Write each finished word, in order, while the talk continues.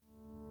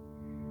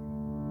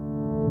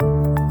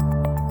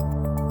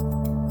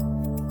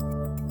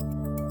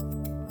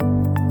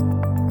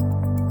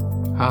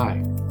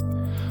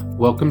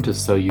Welcome to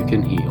So You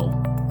Can Heal.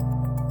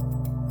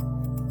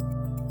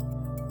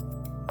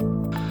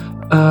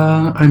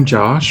 I'm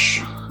Josh.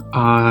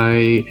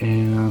 I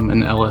am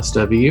an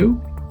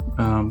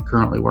LSW.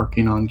 Currently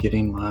working on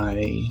getting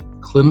my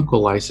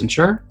clinical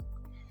licensure.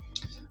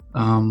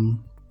 I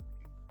am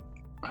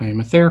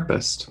a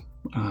therapist.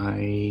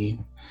 I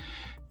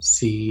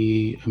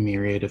see a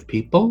myriad of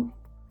people,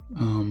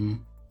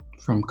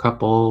 from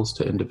couples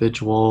to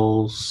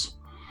individuals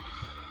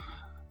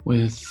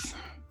with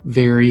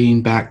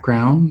varying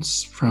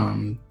backgrounds,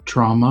 from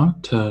trauma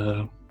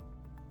to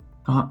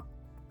not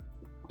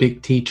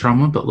big T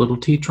trauma, but little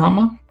t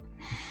trauma.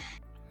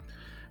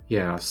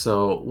 Yeah,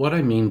 so what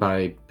I mean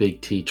by big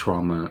T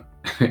trauma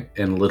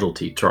and little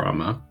t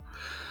trauma.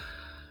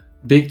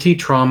 Big T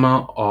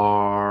trauma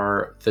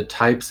are the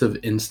types of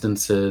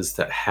instances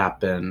that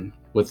happen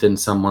within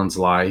someone's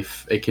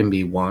life. It can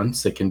be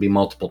once, it can be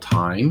multiple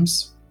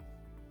times.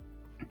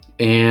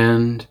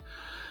 And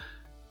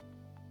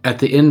at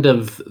the end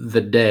of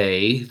the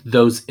day,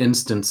 those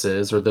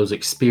instances or those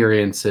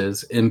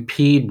experiences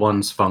impede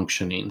one's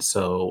functioning.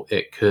 So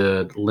it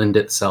could lend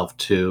itself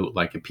to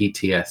like a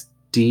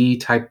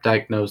PTSD type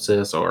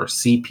diagnosis or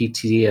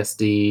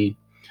CPTSD.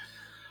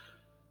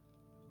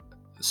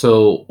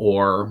 So,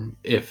 or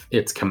if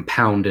it's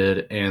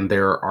compounded and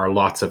there are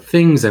lots of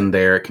things in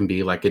there, it can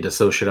be like a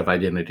dissociative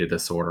identity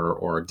disorder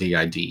or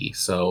DID.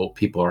 So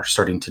people are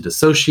starting to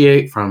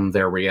dissociate from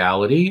their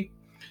reality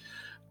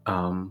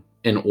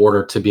in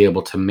order to be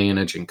able to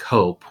manage and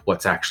cope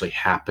what's actually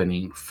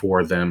happening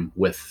for them,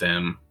 with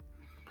them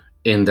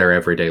in their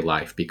everyday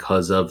life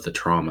because of the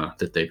trauma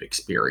that they've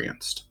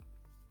experienced.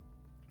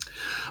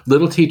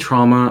 Little t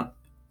trauma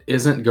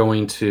isn't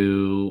going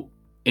to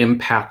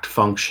impact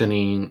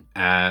functioning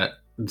at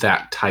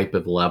that type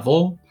of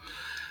level.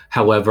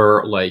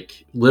 However,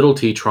 like little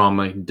t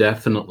trauma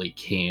definitely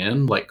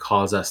can like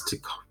cause us to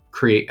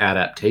create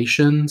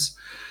adaptations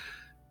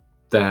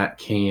that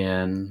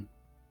can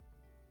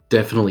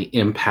definitely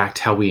impact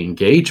how we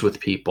engage with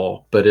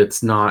people, but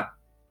it's not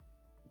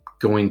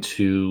going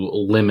to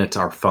limit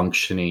our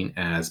functioning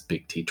as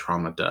big T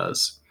trauma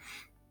does.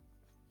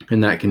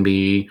 And that can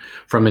be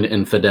from an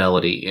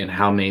infidelity, and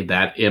how may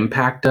that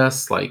impact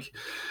us? Like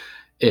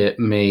it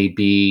may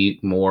be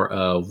more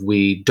of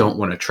we don't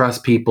want to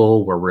trust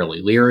people, we're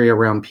really leery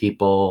around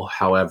people.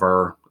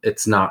 However,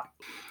 it's not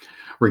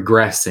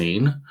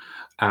regressing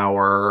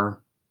our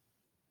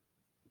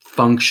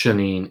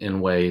functioning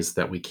in ways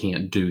that we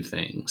can't do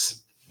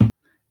things.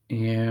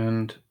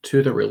 And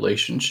to the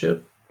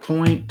relationship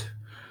point,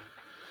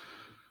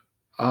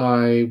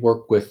 I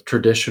work with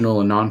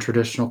traditional and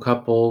non-traditional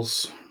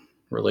couples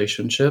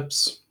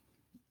relationships,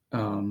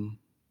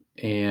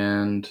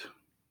 and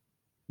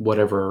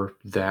whatever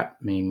that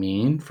may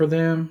mean for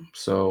them.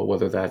 So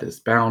whether that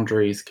is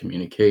boundaries,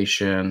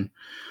 communication,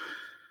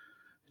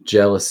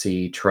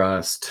 jealousy,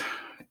 trust,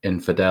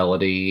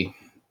 infidelity.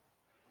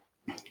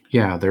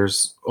 Yeah,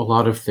 there's a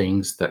lot of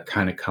things that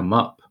kind of come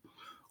up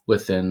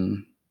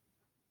within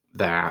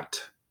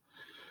that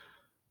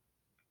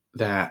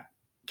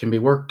can be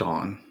worked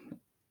on.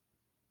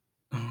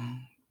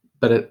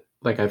 But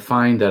I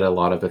find that a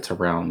lot of it's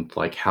around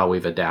like how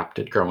we've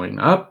adapted growing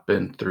up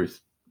and through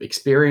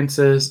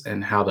experiences,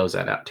 and how those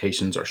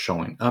adaptations are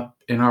showing up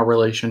in our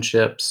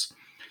relationships,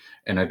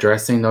 and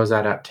addressing those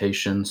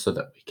adaptations so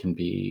that we can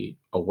be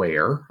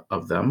aware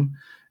of them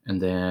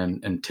and then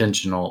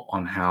intentional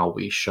on how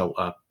we show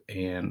up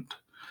and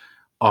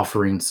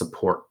offering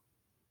support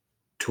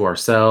to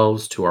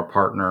ourselves, to our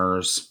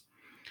partners,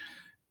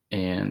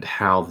 and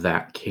how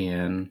that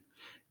can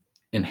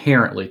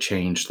inherently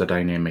change the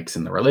dynamics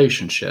in the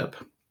relationship.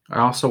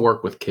 I also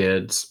work with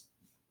kids.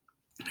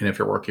 And if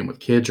you're working with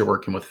kids, you're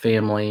working with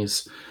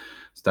families.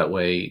 So that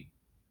way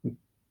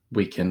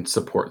we can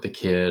support the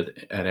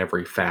kid at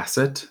every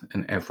facet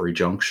and every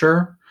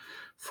juncture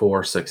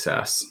for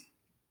success.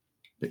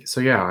 So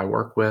yeah, I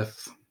work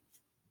with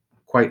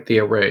quite the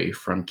array,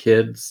 from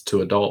kids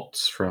to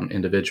adults, from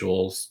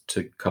individuals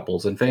to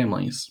couples and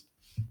families.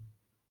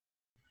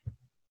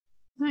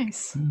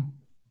 Nice.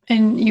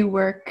 And we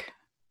work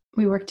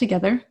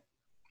together?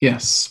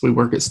 Yes, we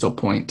work at Still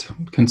Point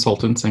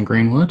Consultants in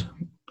Greenwood,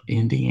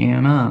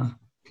 Indiana.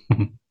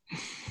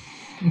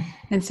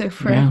 And so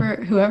forever,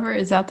 whoever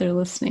is out there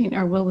listening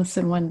or will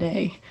listen one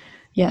day,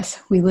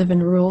 yes, we live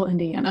in rural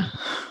Indiana.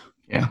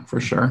 Yeah, for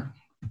sure.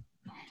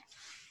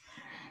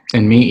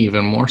 And me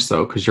even more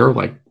so, because you're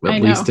like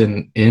at least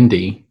in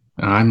Indy,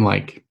 and I'm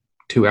like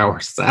 2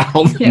 hours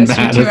south in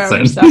Madison. Yes, 2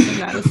 hours south in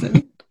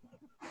Madison.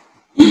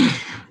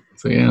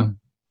 So yeah.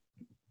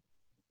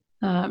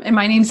 And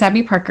my name's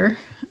Abby Parker.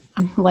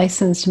 I'm a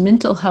licensed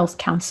mental health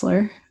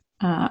counselor,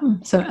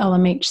 so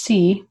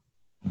LMHC.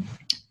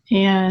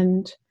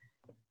 And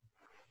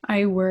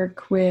I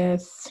work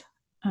with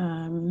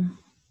a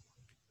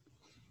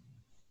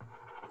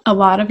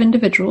lot of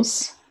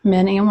individuals,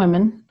 men and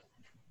women.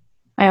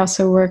 I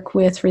also work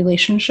with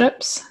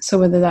relationships. So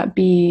whether that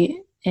be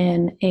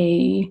in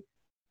a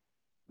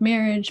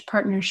marriage,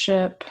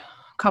 partnership,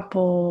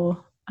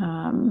 couple,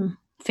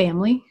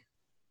 family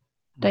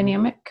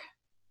dynamic.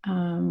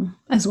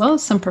 as well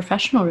as some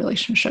professional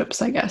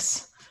relationships, I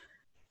guess.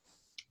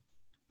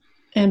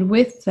 And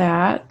with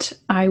that,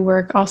 I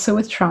work also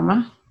with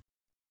trauma.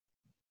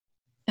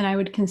 And I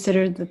would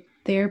consider the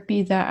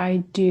therapy that I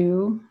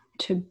do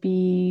to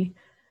be,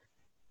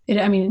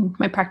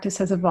 my practice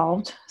has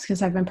evolved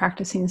because I've been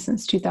practicing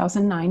since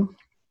 2009.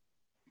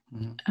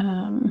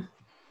 Mm-hmm.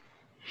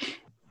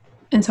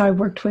 And so I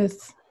worked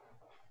with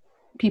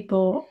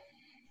people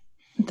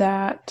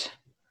that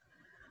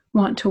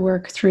want to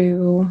work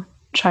through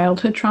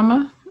childhood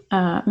trauma.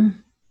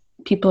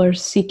 People are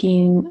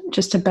seeking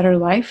just a better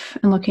life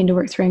and looking to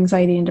work through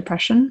anxiety and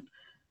depression.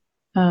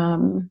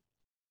 Or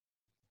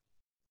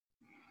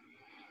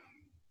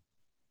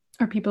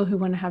people who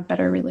want to have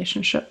better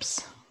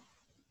relationships.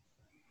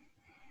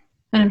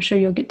 And I'm sure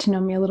you'll get to know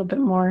me a little bit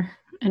more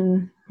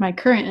in my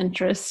current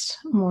interest,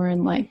 more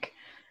in like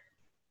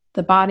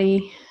the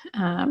body,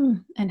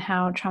 and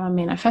how trauma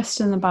manifests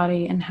in the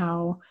body, and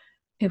how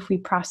if we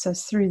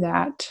process through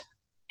that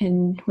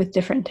and with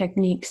different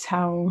techniques,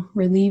 how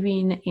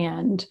relieving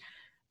and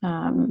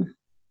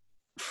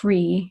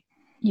free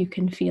you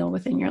can feel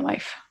within your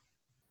life.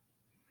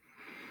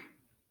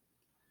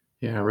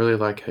 Yeah, I really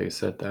like how you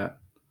said that.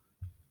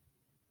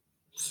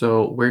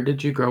 So where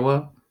did you grow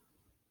up?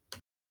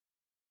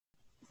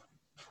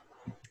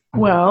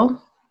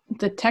 Well,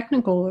 the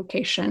technical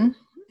location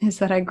is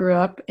that I grew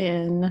up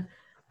in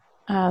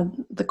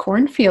the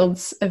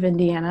cornfields of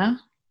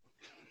Indiana,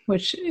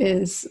 which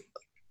is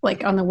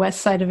like on the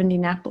west side of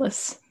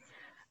Indianapolis.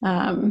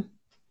 And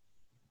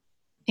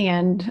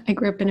I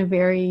grew up in a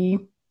very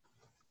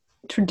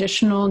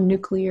traditional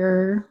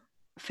nuclear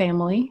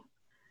family,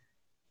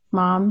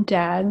 mom,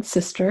 dad,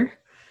 sister.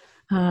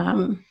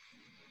 And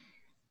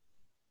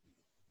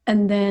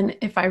then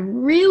if I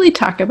really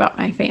talk about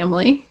my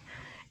family,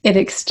 it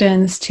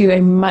extends to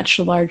a much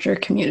larger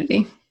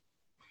community.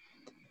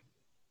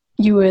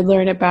 You would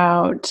learn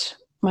about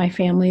my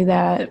family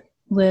that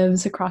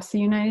lives across the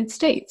United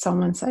States on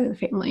one side of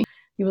the family.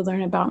 You would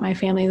learn about my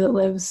family that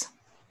lives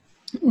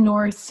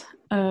north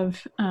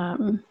of,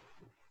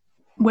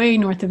 way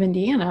north of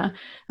Indiana,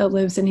 that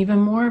lives in even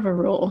more of a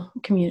rural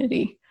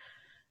community.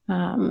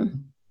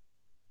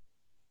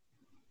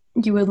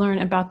 You would learn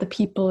about the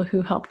people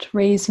who helped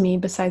raise me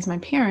besides my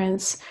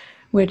parents,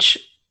 which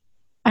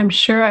I'm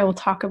sure I will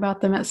talk about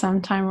them at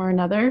some time or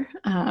another,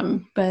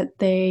 but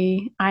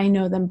I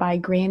know them by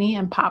Granny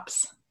and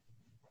Pops.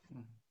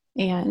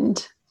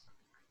 And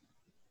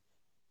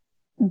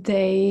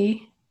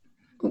they,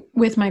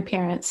 with my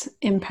parents,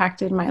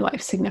 impacted my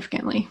life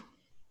significantly.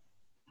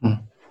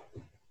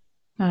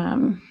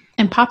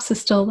 And Pops is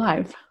still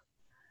alive.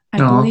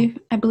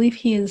 I believe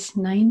he is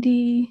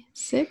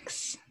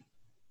 96,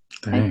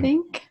 Dang. I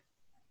think.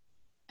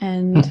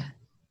 And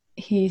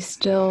he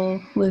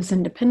still lives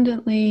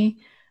independently.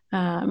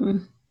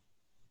 And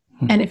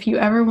if you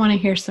ever want to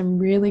hear some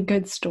really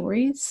good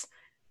stories,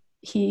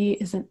 he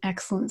is an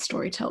excellent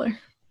storyteller.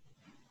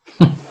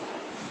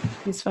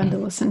 He's fun to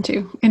listen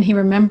to. And he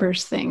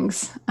remembers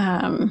things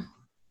from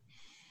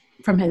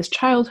his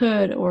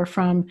childhood or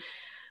from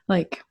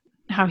like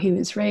how he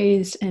was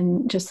raised,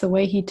 and just the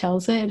way he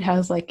tells it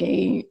has like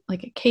a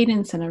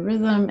cadence and a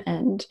rhythm,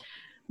 and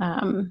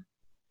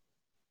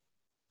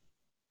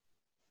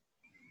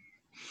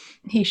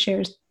he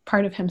shares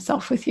part of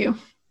himself with you.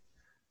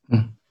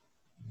 And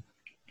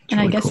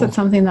really I guess cool. That's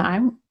something that I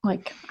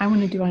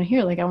want to do on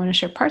here. Like I want to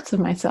share parts of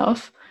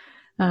myself,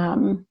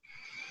 but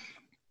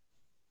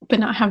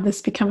not have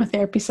this become a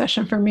therapy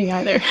session for me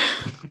either.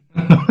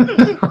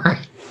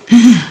 Right.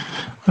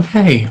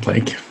 Okay,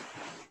 like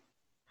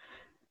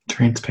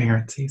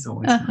transparency is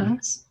always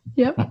nice.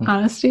 Yep,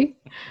 honesty.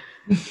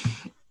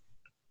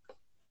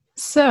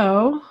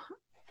 So,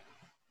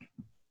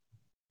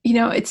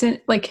 it's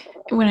like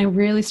when I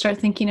really start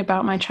thinking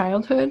about my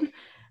childhood,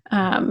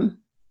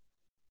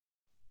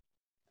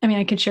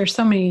 I could share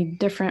so many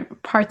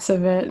different parts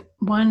of it.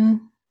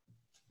 One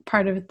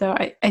part of it, though,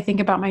 I think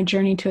about my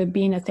journey to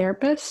being a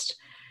therapist.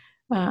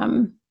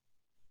 And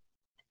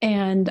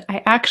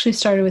I actually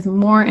started with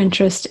more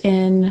interest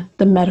in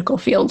the medical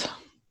field.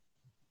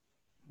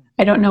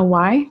 I don't know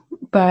why,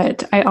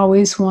 but I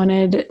always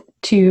wanted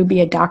to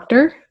be a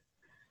doctor,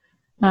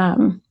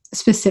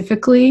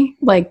 specifically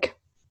like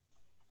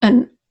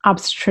an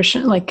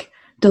obstetrician, like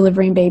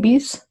delivering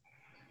babies.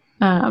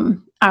 I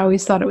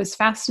always thought it was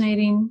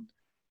fascinating.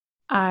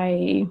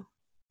 I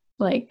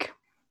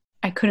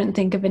couldn't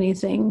think of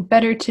anything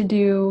better to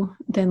do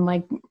than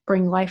like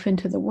bring life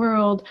into the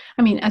world.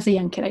 As a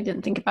young kid, I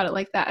didn't think about it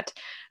like that.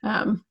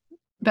 But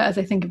as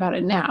I think about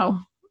it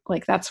now,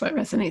 like that's what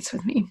resonates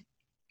with me.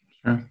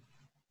 Sure.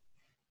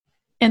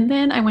 And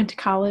then I went to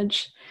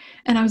college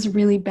and I was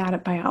really bad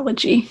at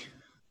biology.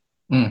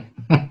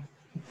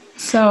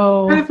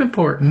 So kind of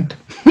important.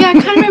 Yeah,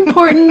 kind of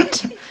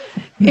important.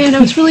 And I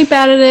was really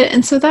bad at it.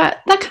 And so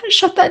that kind of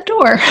shut that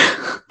door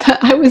that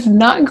I was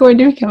not going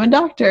to become a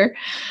doctor.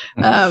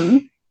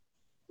 And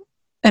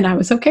I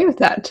was okay with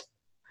that.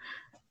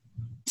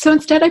 So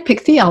instead I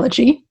picked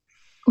theology,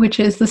 which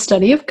is the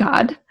study of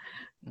God.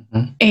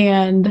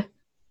 And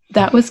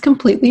that was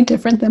completely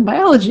different than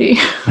biology.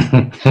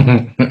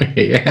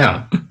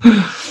 Yeah.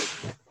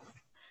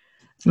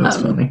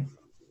 That's funny.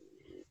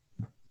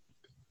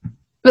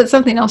 But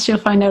something else you'll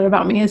find out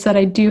about me is that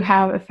I do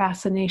have a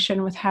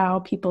fascination with how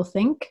people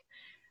think,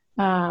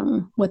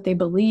 what they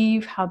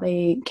believe, how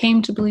they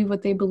came to believe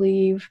what they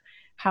believe,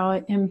 how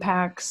it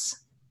impacts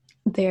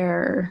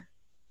their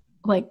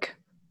like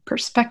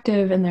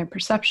perspective and their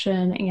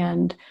perception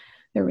and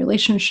their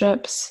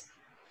relationships.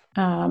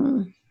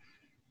 And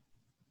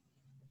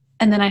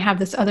then I have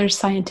this other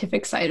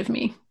scientific side of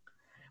me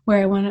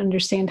where I want to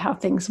understand how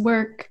things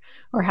work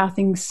or how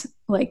things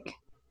like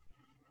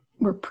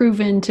were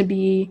proven to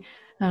be.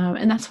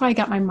 And that's why I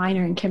got my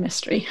minor in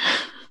chemistry.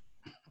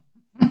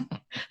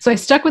 So I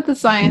stuck with the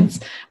science,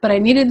 but I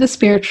needed the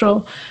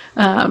spiritual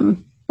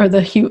or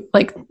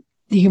the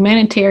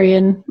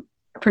humanitarian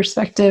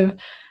perspective.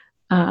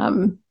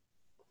 And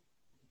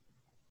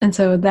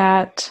so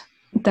that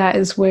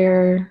is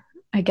where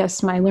I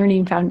guess my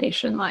learning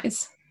foundation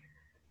lies.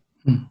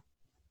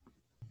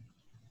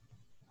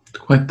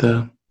 Quite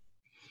the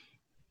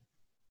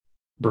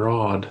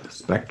broad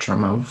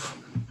spectrum of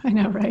I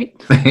know, right?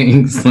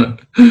 things. I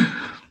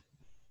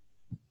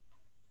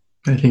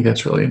think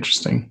that's really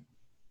interesting.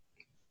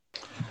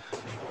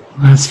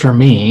 As for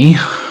me,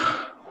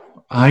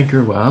 I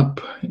grew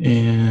up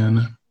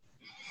in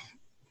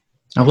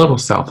a little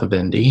south of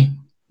Indy,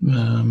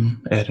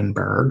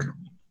 Edinburgh.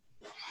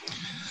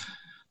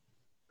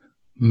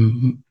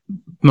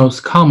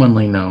 Most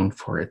commonly known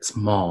for its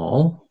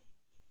mall.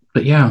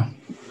 But yeah,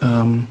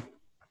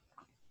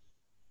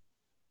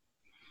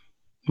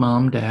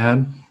 mom,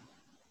 dad,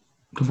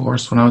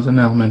 divorced when I was in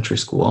elementary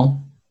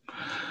school.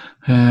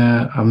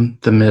 I'm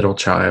the middle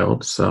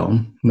child, so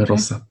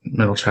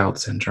middle child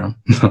syndrome.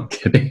 No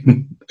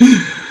kidding.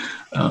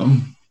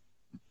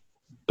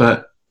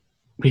 But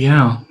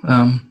yeah,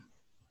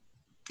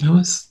 it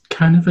was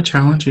kind of a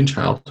challenging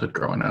childhood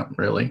growing up,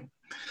 really.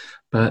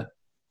 But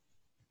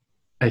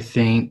I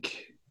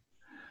think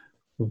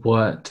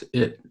what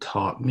it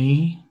taught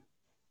me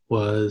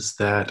was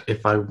that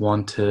if I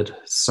wanted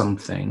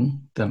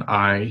something, then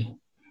I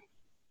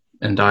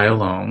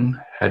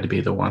alone had to be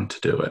the one to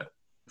do it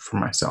for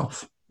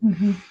myself.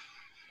 Mm-hmm.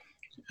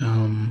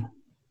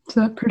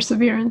 So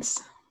perseverance.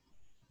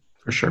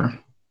 For sure.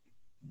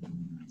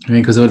 I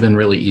mean, because it would have been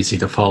really easy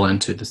to fall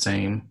into the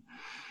same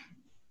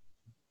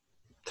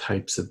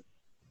types of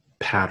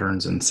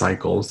patterns and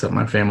cycles that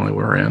my family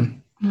were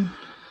in. Mm.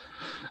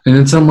 And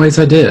in some ways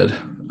I did.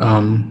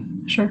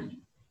 Sure.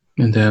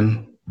 And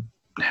then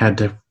had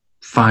to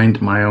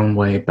find my own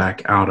way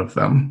back out of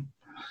them.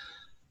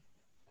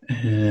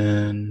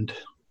 And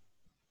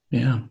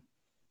yeah.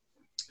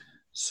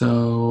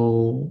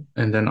 So,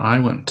 and then I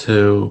went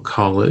to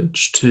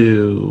college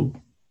to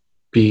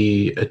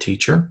be a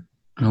teacher,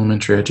 an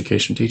elementary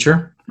education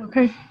teacher.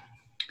 Okay.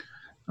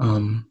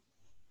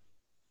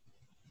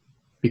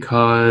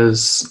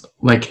 Because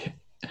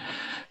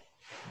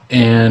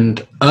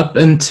and up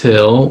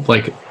until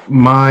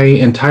my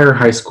entire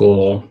high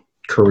school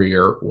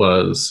career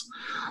was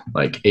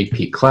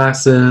AP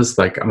classes.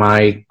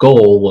 My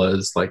goal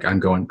was I'm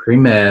going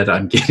pre-med.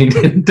 I'm getting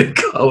into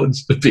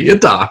college to be a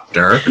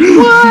doctor.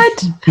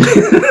 What?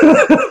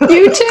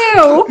 You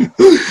too?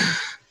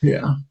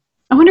 Yeah.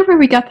 I wonder where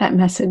we got that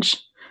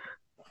message.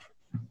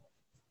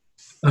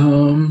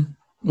 Well,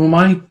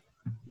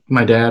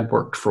 my dad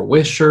worked for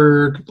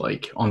Wishard,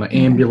 on the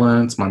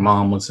ambulance. My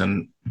mom was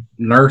in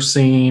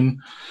nursing.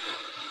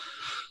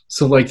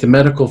 So the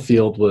medical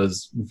field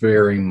was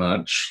very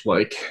much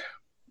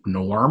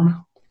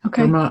norm.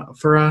 Okay.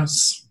 For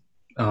us.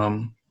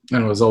 And it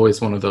was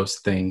always one of those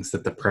things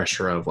that the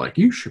pressure of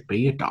you should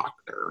be a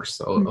doctor.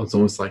 So I was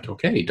always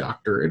okay,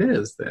 doctor it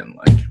is then.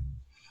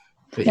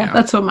 Yeah,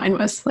 that's what mine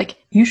was.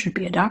 You should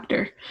be a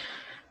doctor.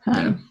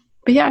 Yeah.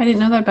 But yeah, I didn't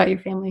know that about your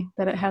family,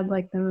 that it had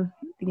the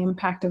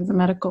impact of the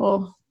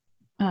medical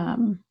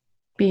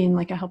being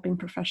a helping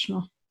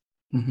professional.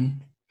 Mm-hmm.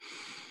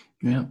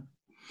 Yeah.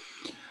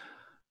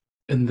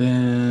 And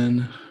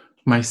then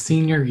my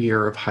senior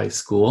year of high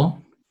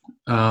school,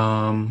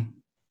 well,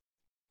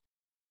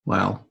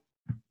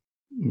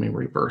 let me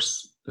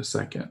reverse a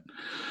second.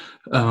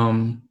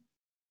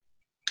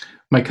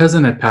 My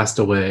cousin had passed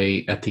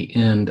away at the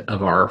end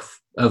of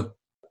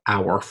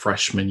our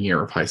freshman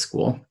year of high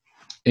school.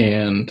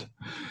 And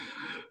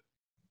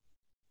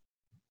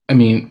I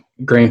mean,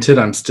 granted,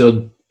 I'm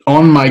still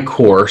on my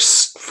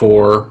course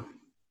for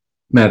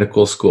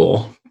medical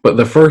school, but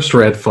the first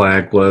red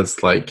flag was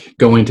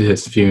going to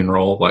his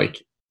funeral,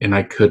 and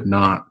I could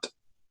not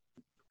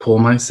pull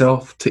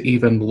myself to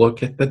even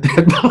look at the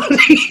dead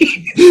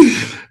body.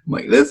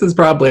 This is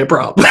probably a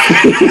problem.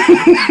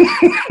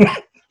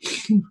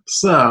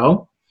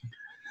 So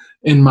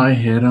in my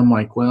head, I'm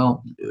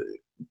well,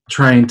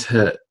 trying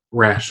to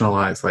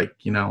rationalize,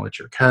 it's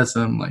your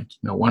cousin,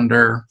 no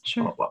wonder,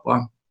 sure. blah,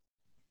 blah,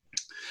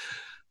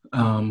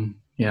 blah.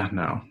 Yeah,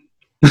 no.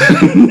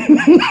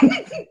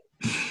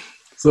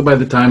 So by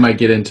the time I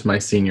get into my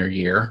senior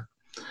year,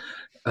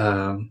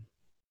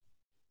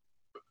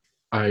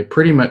 I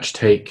pretty much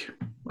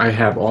I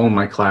have all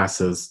my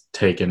classes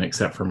taken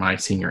except for my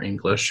senior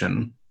English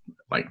and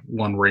like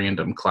one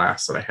random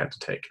class that I had to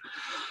take.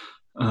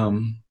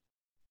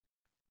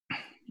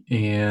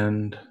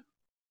 And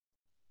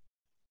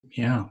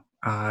yeah,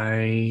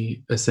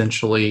 I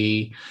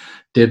essentially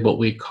did what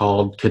we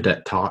called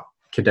cadet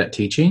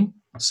teaching.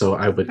 So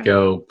I would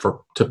go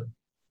to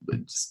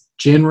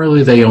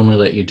generally they only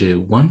let you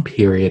do one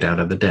period out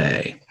of the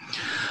day.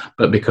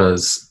 But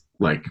because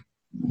like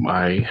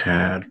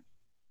I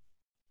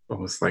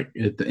was like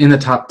in the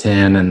top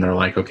 10 and they're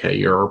like, okay,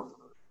 you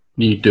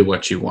do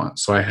what you want.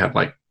 So I had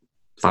like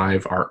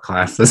 5 art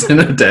classes in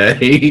a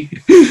day.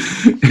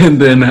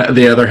 And then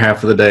the other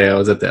half of the day I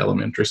was at the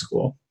elementary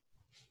school.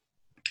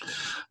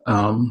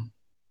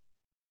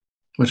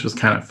 Which was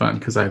kind of fun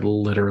because I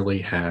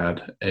literally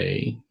had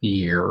a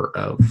year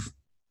of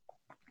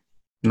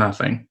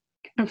nothing.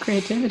 Of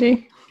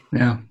creativity.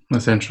 Yeah,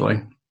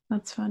 essentially.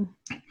 That's fun.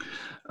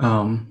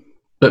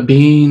 But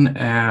being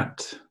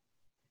at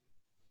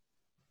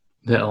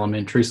the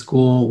elementary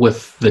school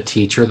with the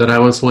teacher that I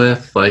was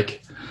with,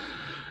 like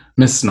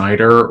Miss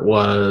Snyder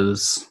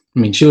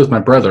she was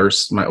my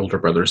older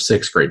brother's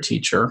 6th grade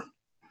teacher.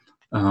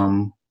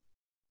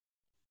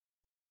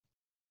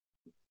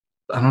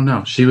 I don't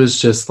know. She was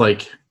just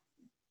like,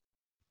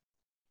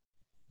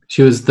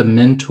 she was the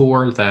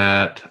mentor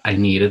that I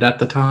needed at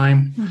the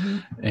time. Mm-hmm.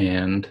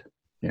 And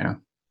yeah,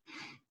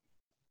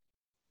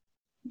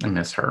 I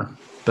miss her.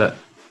 But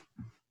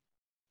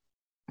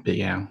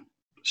yeah,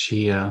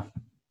 she had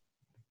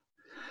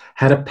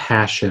a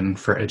passion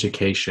for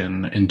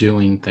education and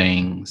doing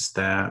things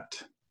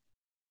that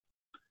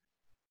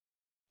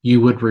you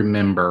would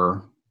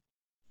remember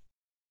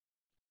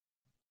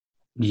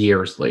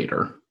years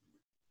later.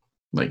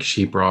 Like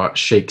she brought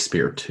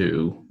Shakespeare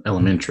to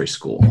elementary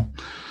school.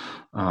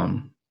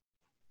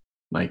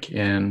 Like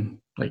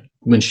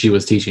when she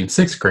was teaching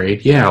 6th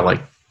grade, yeah,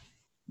 like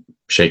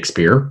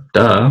Shakespeare,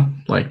 duh,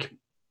 like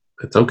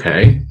it's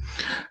okay.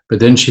 But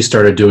then she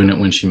started doing it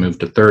when she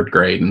moved to 3rd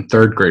grade, and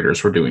 3rd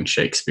graders were doing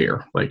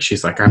Shakespeare. Like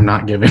she's like, I'm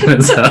not giving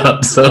this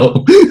up.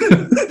 So,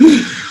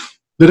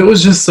 but it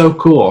was just so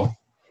cool.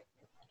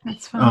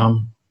 That's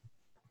fun.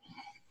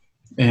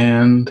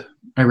 And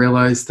I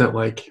realized that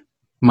like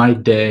my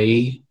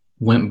day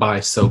went by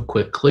so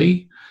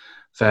quickly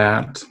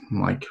that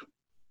I'm like,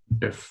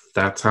 if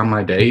that's how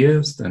my day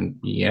is, then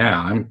yeah,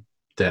 I'm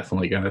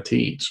definitely going to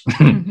teach.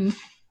 Mm-hmm.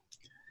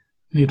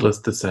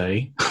 Needless to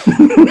say,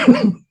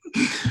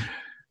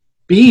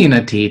 being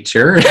a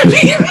teacher and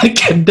being a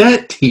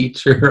cadet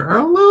teacher are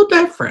a little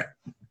different.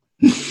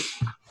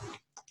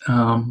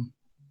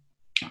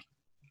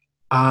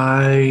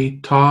 I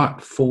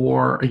taught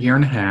for a year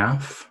and a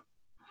half.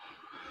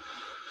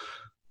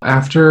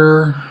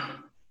 After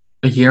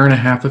a year and a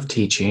half of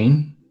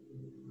teaching,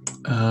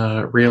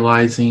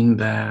 realizing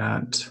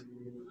that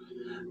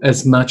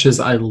as much as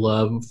I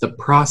love the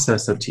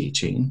process of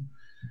teaching,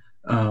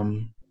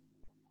 I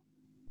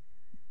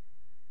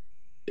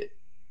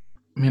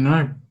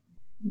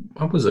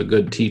was a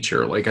good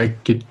teacher. Like I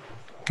could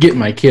get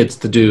my kids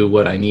to do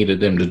what I needed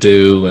them to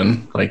do,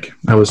 and like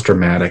I was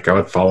dramatic. I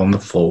would fall on the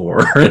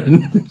floor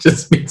and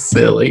just be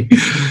silly.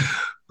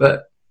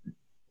 But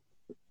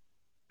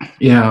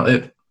yeah,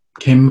 it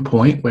came a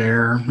point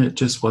where it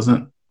just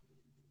wasn't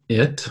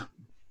it.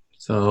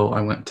 So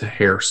I went to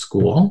hair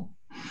school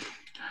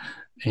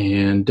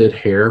and did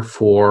hair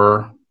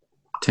for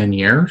 10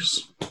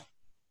 years.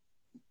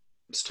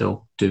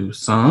 Still do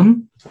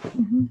some.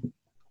 Mm-hmm.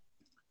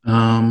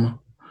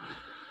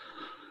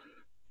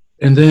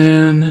 And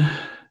then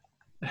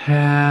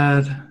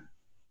had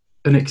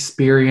an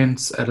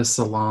experience at a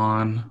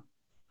salon.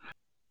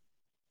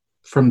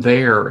 From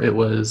there, it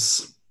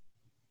was,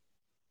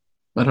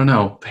 I don't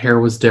know,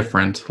 hair was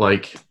different.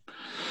 Like,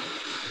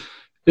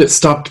 it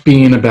stopped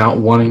being about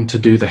wanting to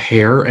do the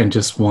hair and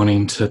just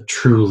wanting to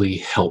truly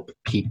help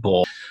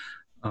people.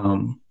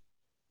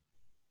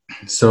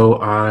 So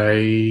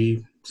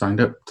I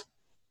signed up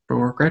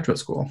for graduate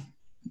school.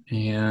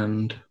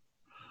 And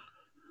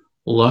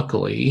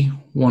luckily,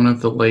 one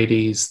of the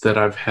ladies that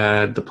I've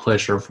had the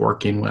pleasure of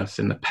working with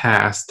in the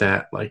past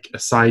at like a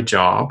side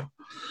job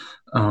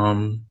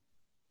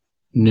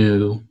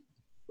knew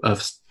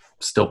of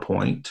Still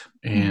Point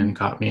and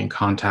got me in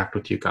contact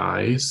with you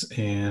guys.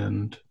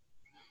 And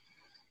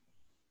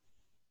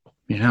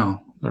yeah,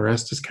 the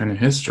rest is kind of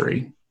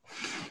history.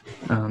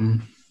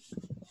 Once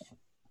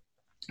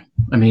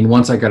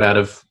I got out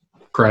of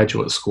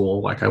graduate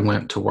school, like I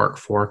went to work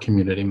for a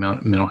community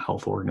mental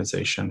health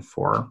organization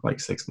for like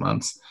 6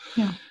 months.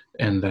 Yeah.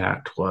 And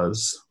that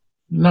was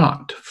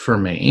not for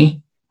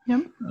me.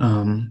 Yep.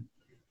 And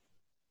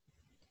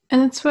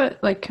that's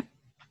what, like,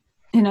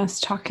 in us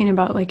talking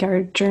about like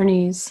our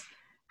journeys,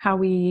 how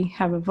we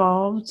have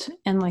evolved,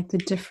 and like the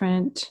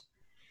different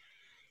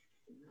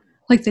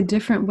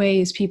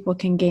ways people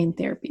can gain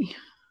therapy.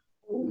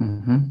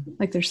 Mm-hmm.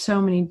 Like there's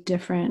so many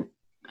different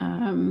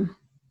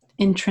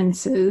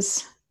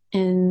entrances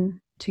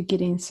into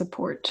getting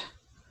support.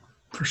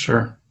 For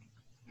sure.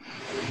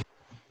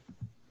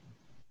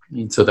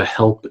 So the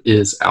help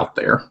is out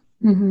there.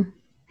 Mm-hmm.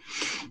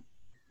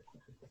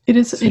 It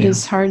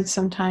is hard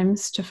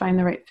sometimes to find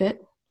the right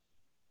fit.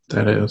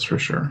 That is for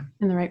sure.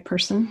 And the right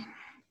person.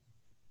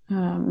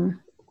 But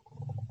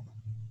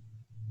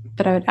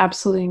I would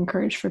absolutely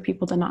encourage for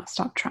people to not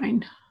stop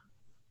trying.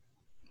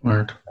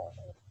 Word.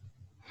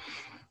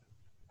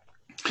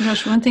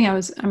 Josh, one thing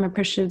I'm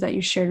appreciative that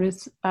you shared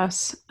with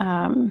us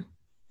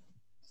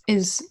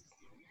is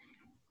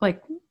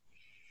like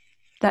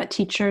that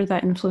teacher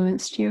that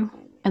influenced you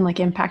and like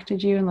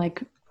impacted you and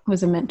like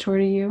was a mentor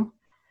to you.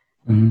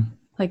 Mm-hmm.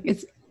 Like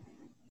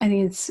I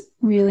think it's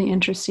really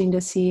interesting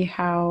to see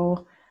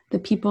how the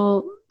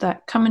people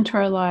that come into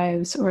our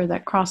lives or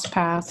that cross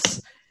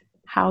paths,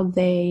 how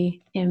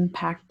they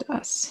impact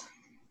us,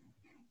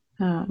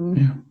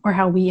 or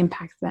how we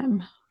impact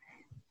them.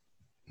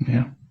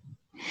 Yeah.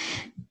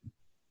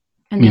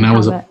 And then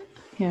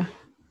yeah.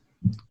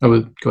 I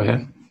would go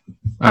ahead.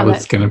 I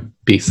was going to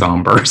be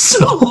somber,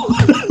 so.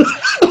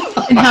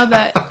 and how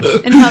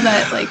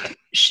that like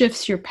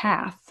shifts your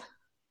path.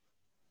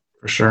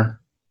 For sure.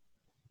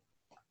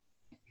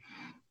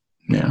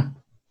 Yeah.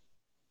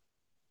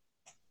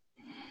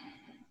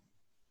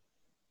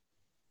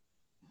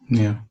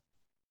 Yeah.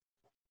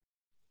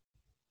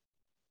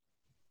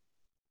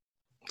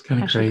 It's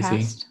kind of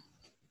crazy.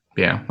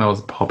 Yeah, that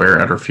was Paul Bear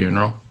at her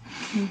funeral.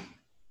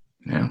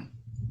 Mm-hmm. Yeah.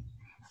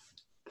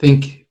 I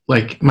think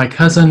like my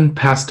cousin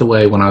passed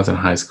away when I was in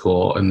high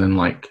school, and then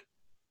like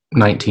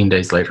 19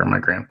 days later, my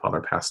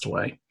grandfather passed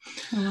away.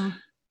 Oh.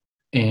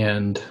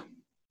 And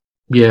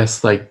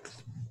yes, like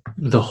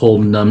the whole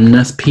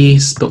numbness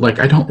piece, but like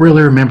I don't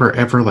really remember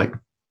ever like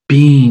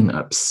being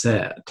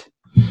upset.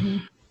 Mm-hmm.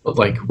 But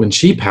like when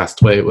she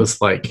passed away, it was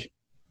like,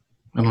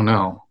 I don't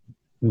know.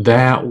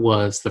 That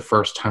was the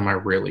first time I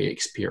really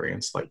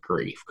experienced like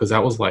grief, because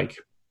that was like,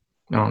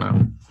 I don't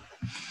know.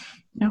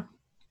 Yeah.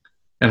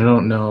 And I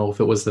don't know if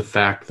it was the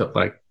fact that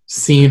like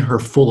seeing her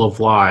full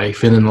of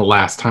life, and then the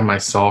last time I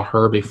saw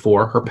her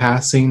before her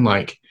passing,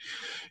 like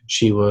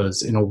she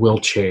was in a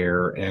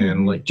wheelchair, and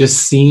mm-hmm. like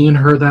just seeing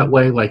her that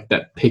way, like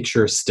that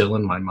picture is still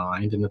in my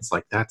mind, and it's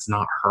like, that's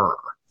not her.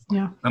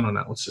 Yeah. I don't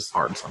know. It's just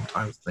hard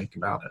sometimes to think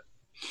about it.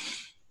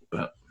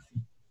 But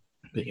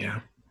yeah.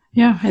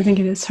 Yeah, I think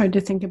it is hard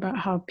to think about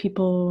how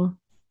people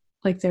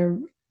like their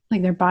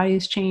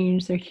bodies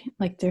change,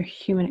 their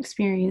human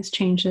experience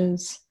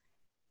changes.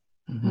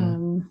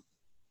 Mm-hmm.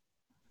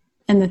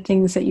 And the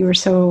things that you were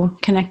so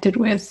connected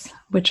with,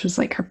 which was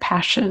like her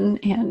passion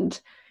and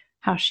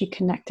how she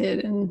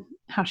connected and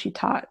how she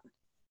taught.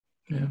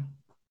 Yeah.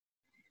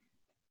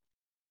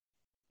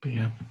 But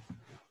yeah.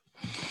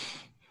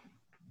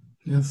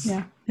 Yes.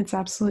 Yeah, it's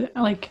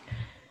absolutely like,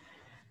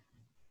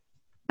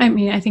 I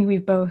mean, I think we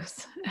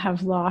both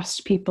have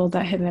lost people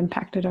that have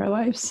impacted our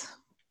lives.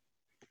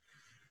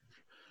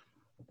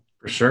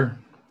 For sure.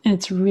 And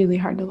it's really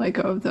hard to let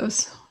go of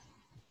those.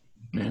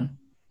 Yeah.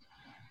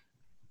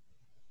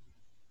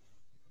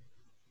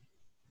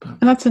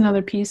 And that's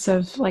another piece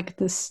of like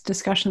this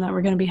discussion that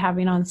we're going to be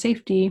having on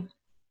safety.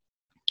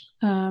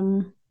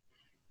 There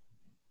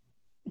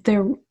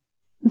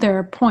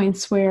are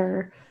points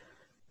where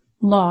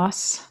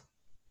loss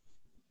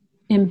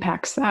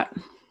impacts that.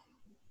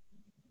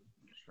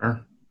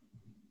 Sure.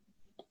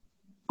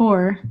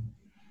 Or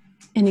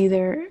in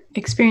either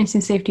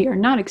experiencing safety or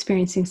not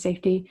experiencing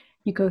safety,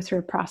 you go through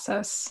a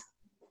process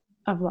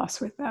of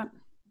loss with that.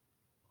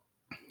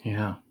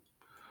 Yeah.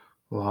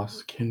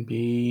 Loss can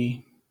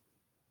be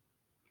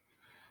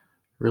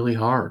really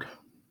hard.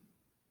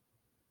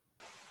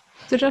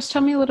 So just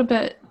tell me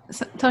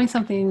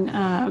something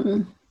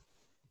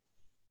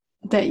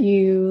that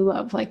you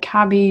love, like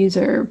hobbies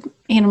or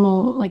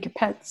animal, like your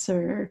pets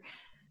or...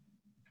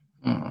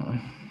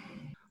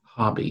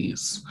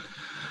 Hobbies.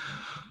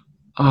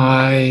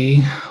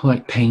 I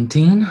like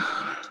painting.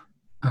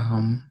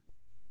 I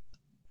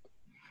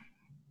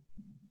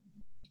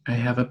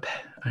have a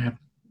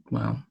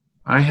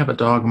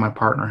dog and my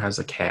partner has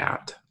a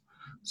cat.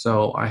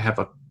 So I have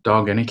a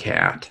dog and a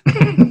cat.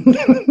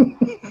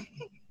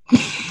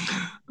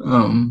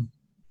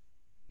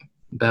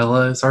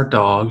 Bella is our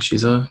dog.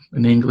 She's an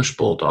English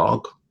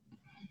bulldog.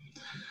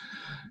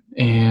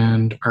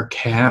 And our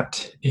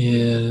cat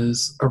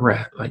is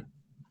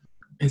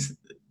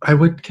I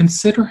would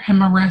consider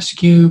him a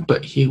rescue,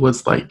 but he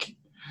was like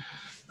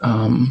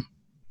a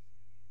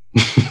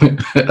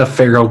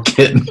feral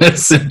kitten,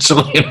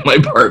 essentially, and my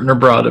partner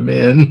brought him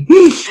in.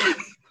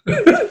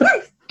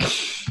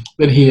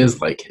 But he is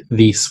like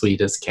the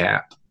sweetest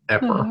cat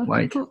ever.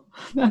 Like,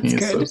 that's he is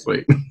good. So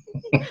sweet.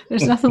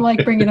 There's nothing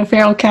like bringing a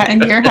feral cat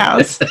into your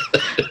house.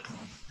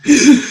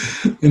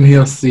 And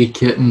he'll see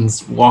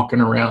kittens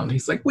walking around.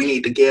 He's like, we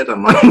need to get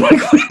them. I'm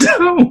like, we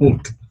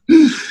don't.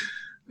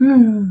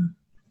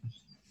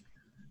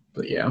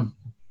 But yeah.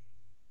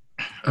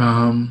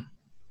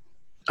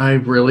 I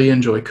really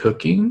enjoy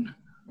cooking.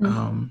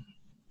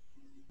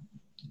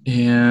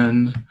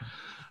 And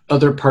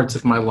other parts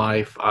of my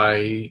life,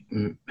 I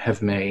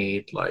have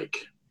made like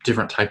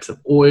different types of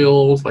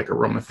oils, like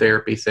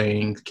aromatherapy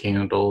things,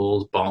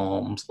 candles,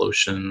 balms,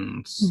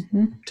 lotions,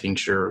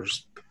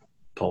 tinctures,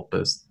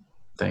 poultices,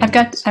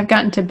 things. I've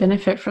gotten to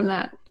benefit from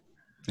that.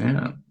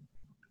 Yeah.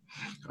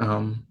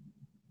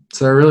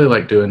 So I really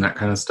like doing that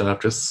kind of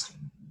stuff. Just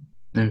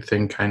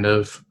anything kind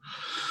of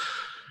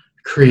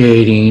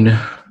creating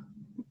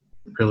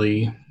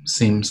really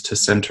seems to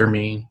center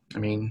me. I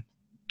mean,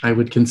 I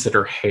would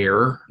consider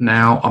hair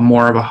now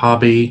more of a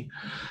hobby,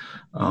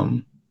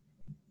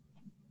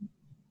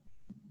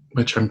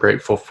 which I'm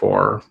grateful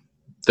for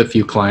the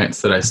few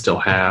clients that I still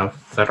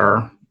have that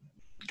are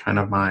kind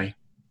of my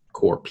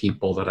core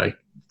people that I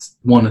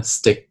want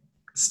to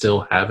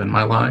still have in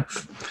my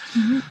life.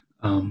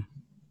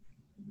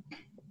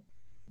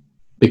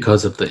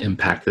 Because of the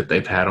impact that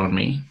they've had on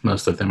me.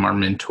 Most of them are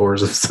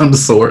mentors of some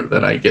sort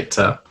that I get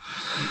to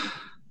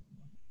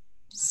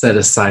set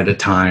aside a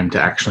time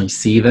to actually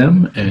see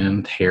them,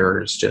 and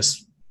hair is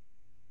just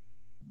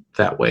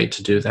that way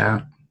to do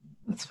that.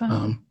 That's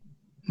fun.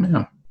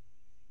 Yeah.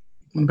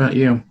 What about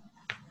you?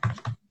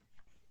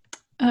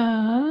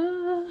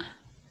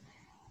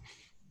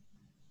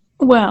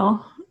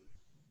 Well,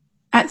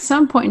 at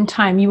some point in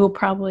time, you will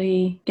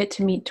probably get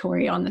to meet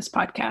Tori on this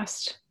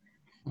podcast.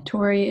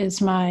 Tori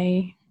is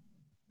my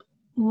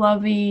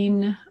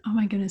loving, oh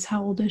my goodness,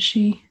 how old is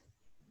she?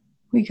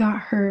 We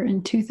got her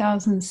in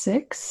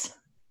 2006.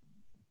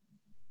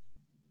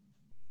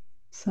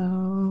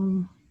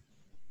 So.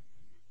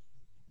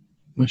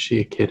 Was she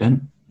a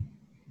kitten?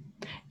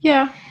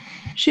 Yeah.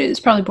 She was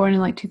probably born in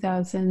like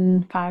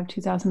 2005,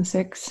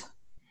 2006.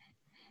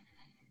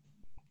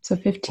 So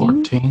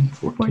 15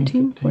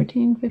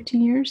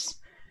 years.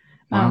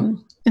 Wow.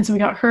 And so we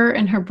got her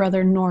and her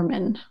brother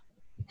Norman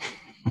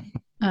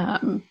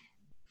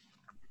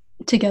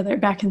together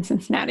back in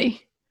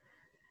Cincinnati.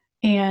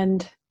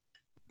 And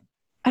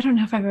I don't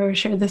know if I've ever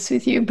shared this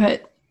with you,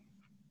 but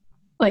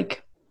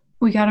like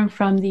we got them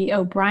from the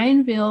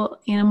O'Brienville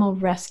Animal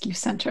Rescue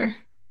Center.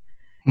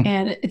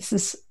 And it's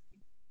this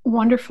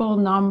wonderful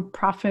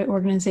nonprofit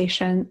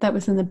organization that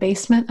was in the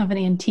basement of an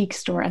antique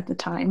store at the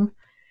time.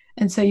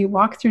 And so you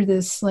walk through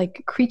this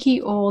like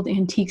creaky old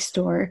antique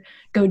store,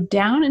 go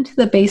down into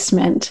the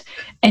basement,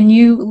 and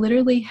you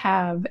literally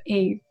have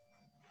a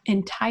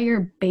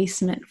entire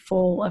basement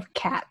full of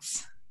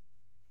cats.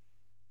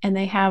 And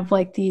they have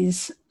like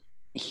these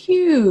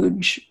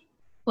huge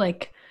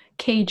like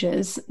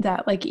cages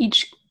that like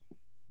each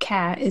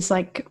cat is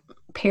like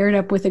paired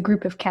up with a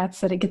group of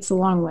cats that it gets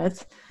along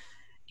with.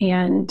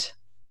 And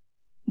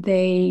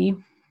they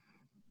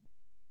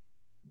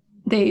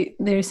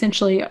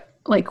essentially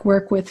like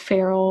work with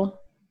feral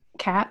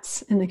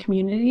cats in the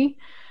community.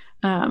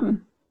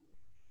 And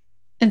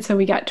so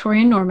we got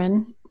Tori and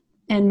Norman,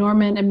 and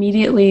Norman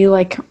immediately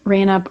like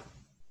ran up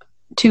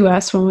to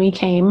us when we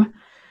came.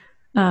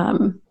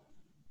 And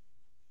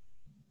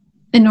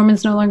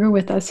Norman's no longer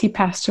with us. He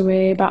passed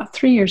away about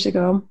 3 years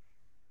ago.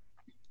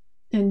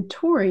 And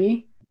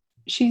Tori,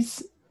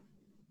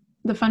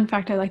 the fun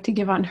fact I like to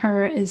give on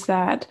her is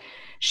that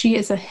she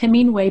is a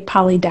Hemingway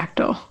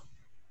polydactyl.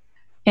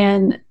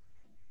 And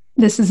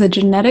this is a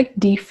genetic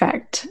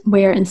defect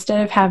where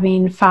instead of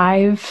having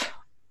 5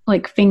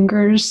 like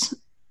fingers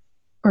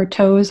or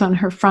toes on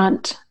her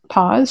front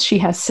paws, she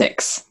has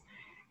 6.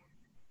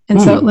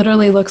 And so it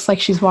literally looks like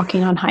she's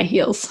walking on high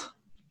heels.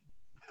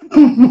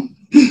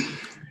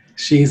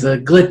 She's a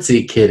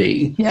glitzy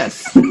kitty.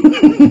 Yes.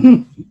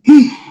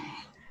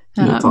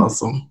 That's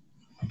awesome.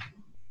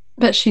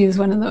 But she's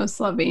one of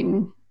those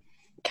loving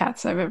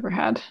cats I've ever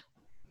had.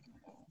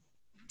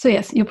 So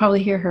yes, you'll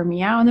probably hear her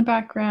meow in the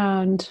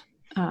background.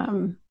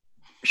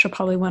 She'll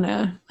probably want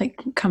to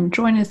like come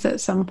join us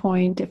at some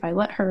point if I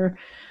let her.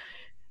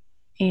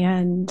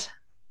 And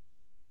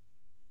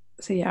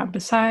so yeah,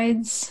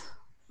 besides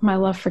my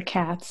love for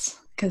cats,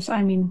 because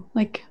I mean,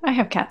 like I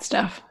have cat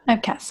stuff. I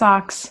have cat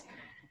socks.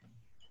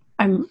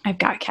 I've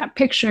got cat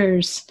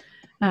pictures.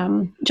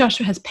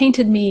 Joshua has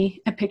painted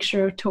me a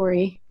picture of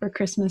Tori for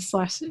Christmas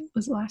was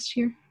it last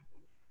year?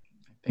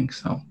 I think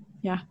so.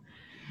 Yeah.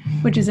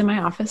 Which is in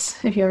my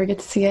office if you ever get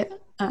to see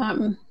it.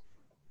 And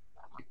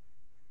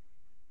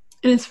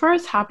as far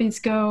as hobbies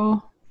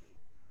go,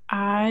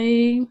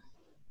 I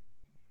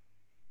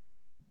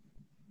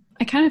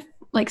kind of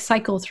like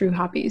cycle through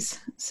hobbies.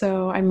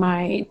 So I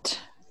might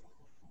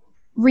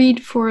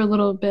read for a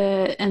little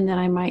bit, and then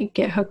I might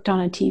get hooked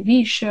on a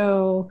TV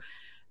show.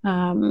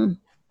 I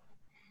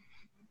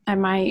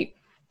might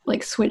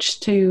like switch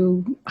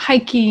to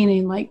hiking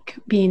and like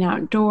being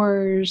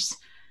outdoors.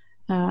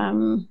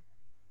 I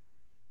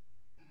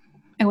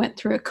went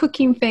through a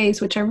cooking phase,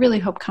 which I really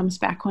hope comes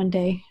back one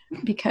day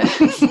because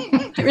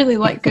I really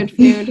like good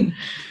food.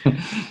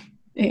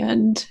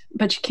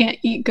 But you can't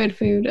eat good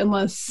food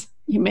unless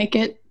you make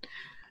it.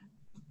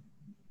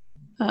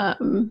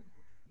 And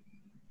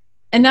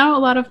now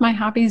a lot of my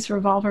hobbies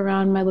revolve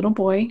around my little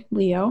boy,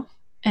 Leo,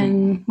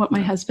 and what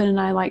my husband and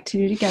I like to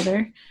do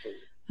together.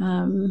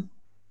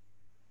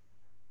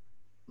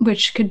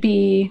 Which could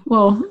be,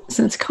 well,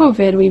 since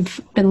COVID,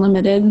 we've been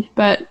limited,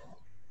 but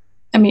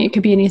I mean, it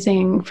could be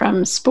anything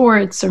from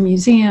sports or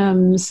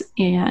museums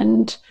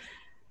and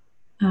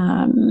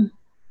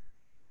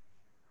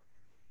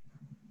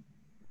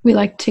we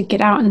like to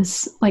get out and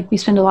we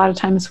spend a lot of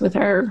times with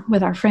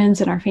our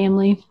friends and our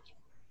family.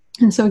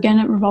 And so again,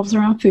 it revolves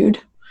around food.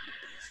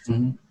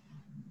 Mm-hmm.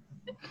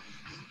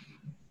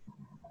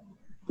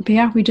 But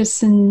yeah, we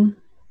just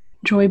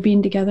enjoy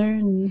being together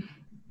and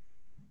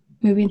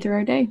moving through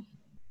our day.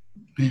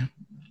 Yeah,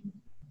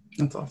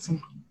 that's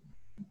awesome.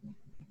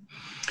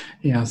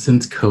 Yeah,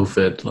 since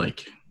COVID,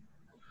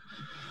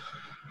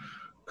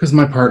 because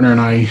my partner and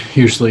I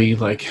usually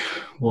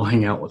will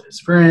hang out with his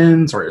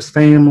friends or his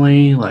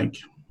family,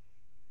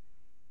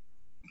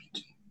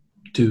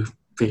 do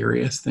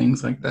various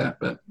things like that,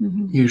 but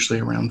usually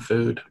around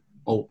food.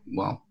 Oh,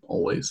 well,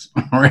 always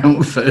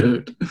around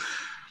food.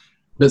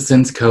 But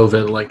since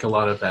COVID, a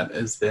lot of that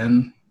has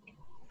been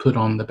put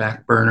on the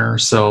back burner.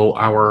 So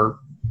our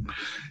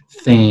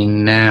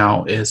thing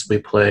now is we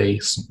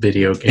play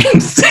video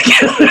games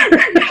together,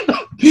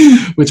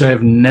 which I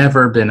have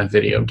never been a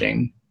video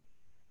game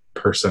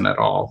person at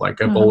all.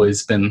 I've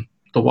always been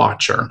the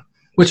watcher,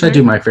 which I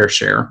do my fair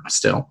share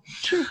still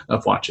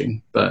of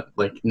watching. But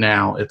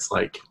now it's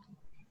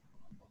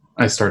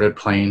I started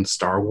playing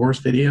Star Wars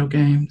video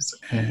games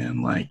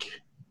and I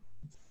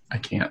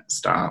can't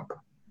stop.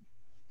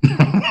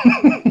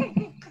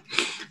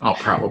 I'll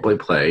probably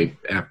play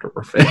after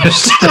we're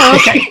finished. Oh,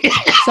 okay.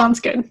 Sounds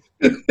good.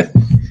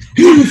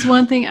 It's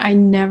one thing I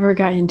never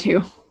got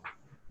into.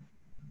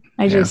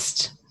 I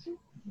just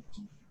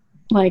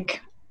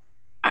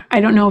I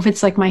don't know if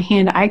it's my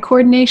hand-eye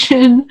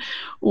coordination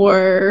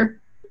or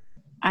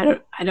I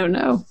don't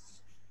know.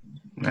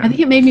 Yeah. I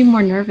think it made me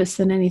more nervous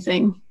than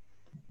anything.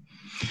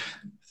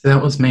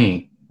 That was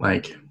me.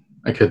 I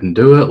couldn't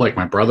do it.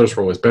 My brothers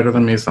were always better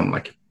than me, so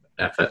I'm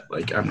F it.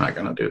 I'm not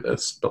gonna do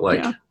this.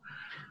 But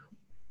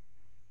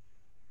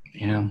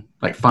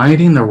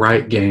finding the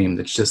right game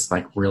that's just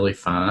really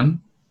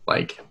fun.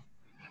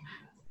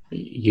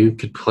 You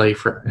could play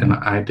for, and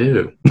I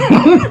do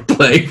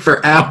play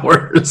for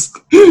hours.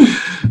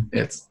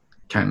 It's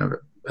kind of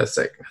a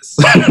sickness.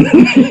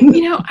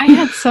 I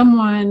had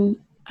someone,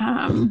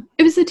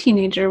 it was a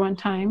teenager one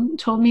time,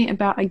 told me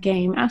about a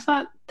game. I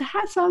thought,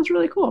 that sounds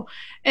really cool.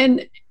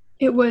 And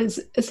it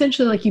was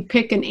essentially you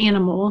pick an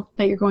animal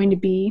that you're going to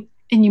be,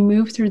 and you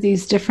move through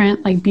these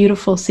different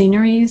beautiful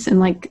sceneries,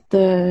 and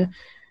the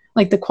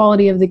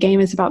quality of the game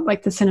is about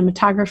the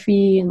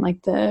cinematography and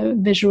the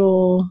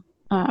visual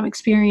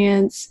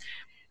experience,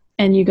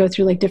 and you go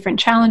through different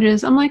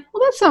challenges. I'm well,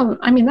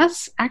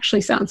 that's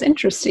actually sounds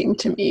interesting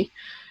to me.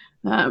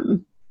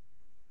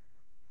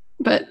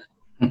 But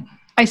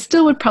I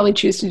still would probably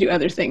choose to do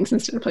other things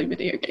instead of play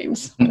video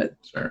games. But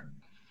sure.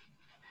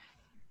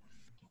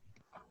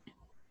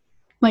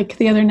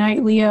 The other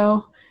night,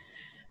 Leo,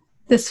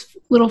 this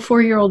little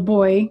 4-year-old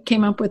boy,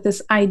 came up with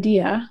this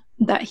idea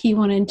that he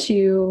wanted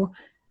to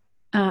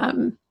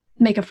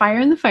make a fire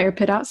in the fire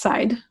pit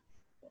outside,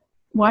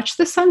 watch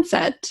the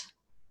sunset,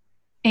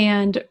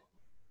 and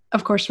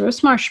of course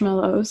roast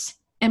marshmallows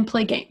and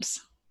play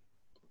games.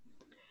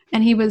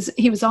 And he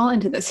was all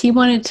into this. He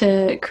wanted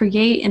to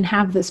create and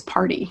have this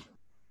party.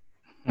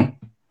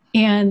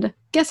 And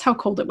guess how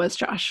cold it was,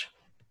 Josh?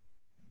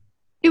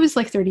 It was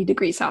 30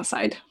 degrees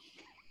outside.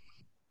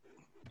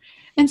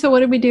 And so what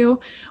did we do?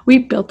 We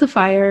built the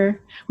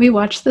fire. We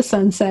watched the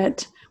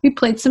sunset. We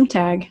played some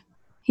tag.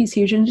 He's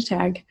huge into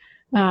tag.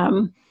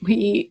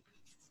 We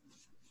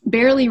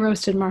barely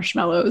roasted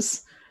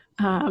marshmallows.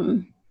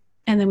 And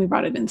then we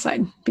brought it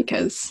inside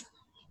because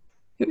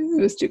it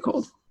was too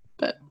cold.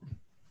 But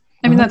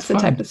that's the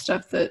type of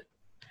stuff that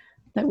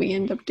we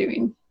end up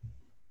doing.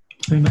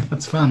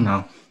 That's fun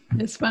though.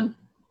 It's fun.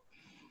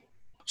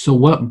 So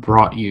what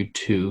brought you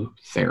to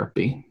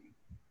therapy?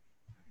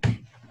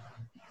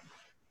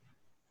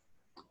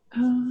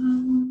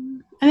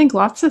 I think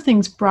lots of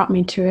things brought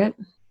me to it.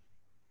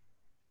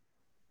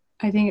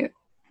 I think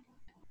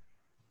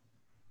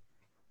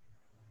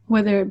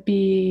whether it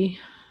be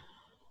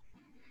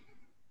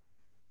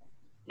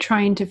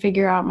trying to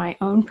figure out my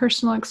own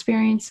personal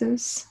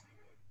experiences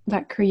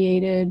that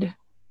created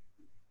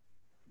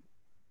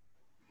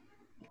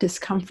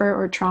discomfort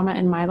or trauma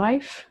in my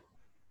life,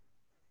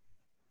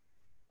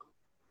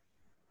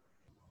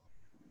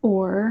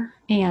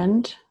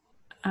 and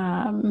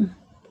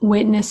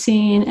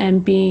witnessing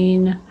and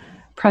being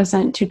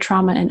present to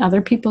trauma in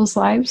other people's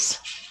lives,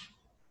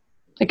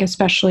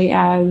 especially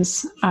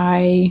as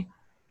I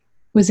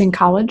was in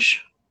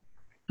college.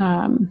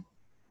 And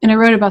I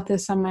wrote about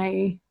this on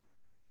my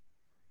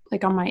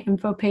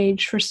info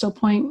page for Still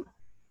Point.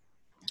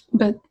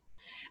 And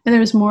there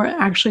was more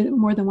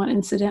than one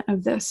incident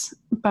of this.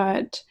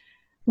 But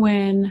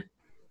when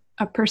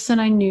a person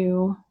I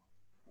knew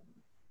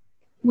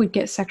would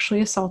get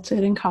sexually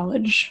assaulted in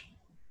college,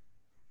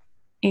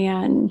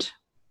 and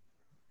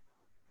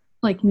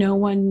no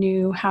one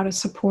knew how to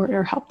support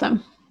or help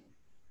them.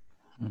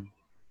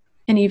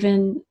 And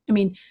even,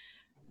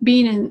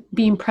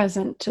 being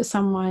present to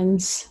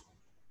someone's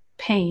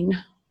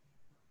pain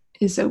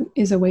is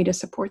a way to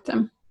support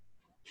them.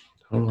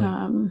 Totally.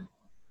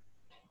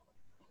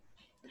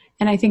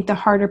 And I think the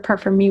harder part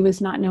for me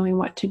was not knowing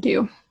what to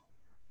do.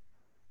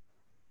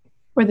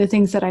 or the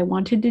things that I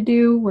wanted to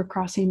do were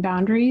crossing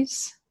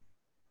boundaries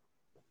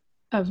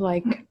of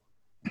like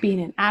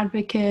being an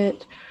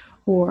advocate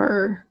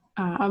or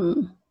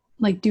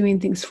like doing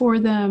things for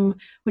them,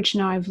 which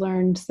now I've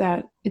learned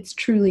that it's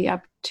truly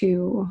up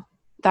to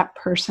that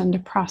person to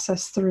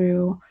process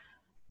through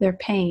their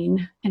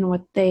pain and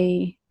what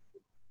they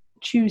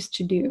choose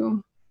to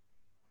do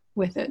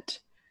with it.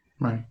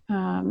 Right.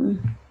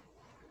 And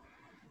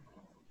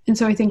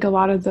so I think a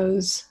lot of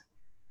those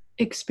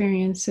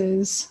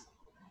experiences,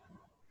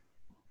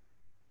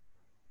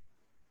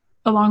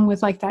 along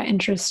with like that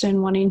interest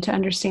in wanting to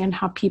understand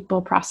how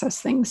people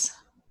process things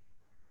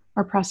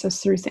or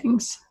process through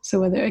things. So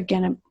whether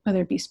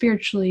it be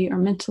spiritually or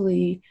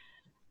mentally,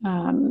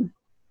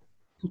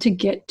 to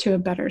get to a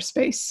better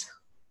space.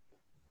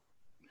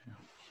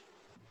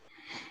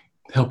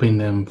 Helping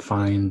them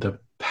find the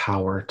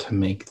power to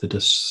make the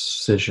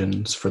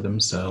decisions for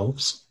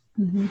themselves.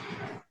 Mm-hmm.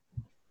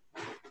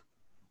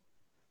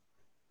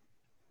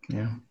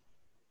 Yeah.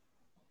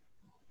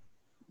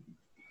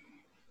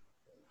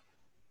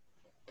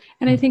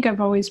 And I think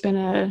I've always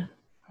been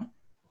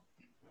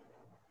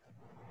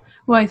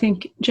I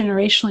think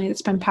generationally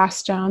it's been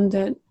passed down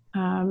that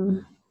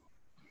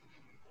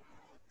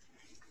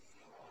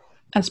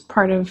as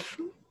part of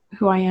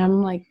who I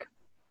am, like,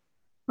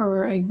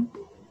 or I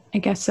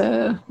guess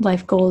a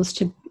life goal is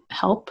to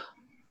help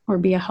or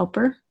be a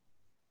helper,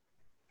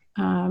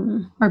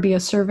 or be a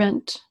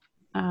servant.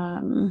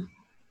 And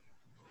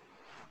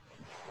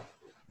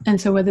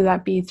so whether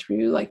that be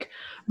through like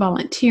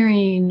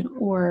volunteering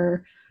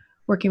or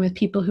working with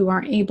people who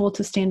aren't able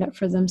to stand up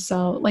for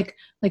themselves, like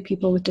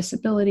people with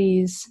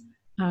disabilities,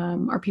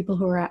 or people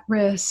who are at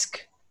risk,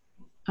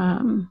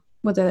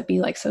 whether that be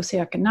like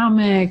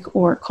socioeconomic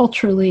or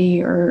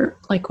culturally or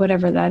like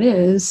whatever that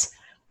is.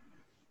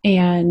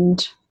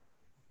 And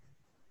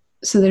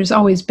so there's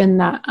always been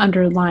that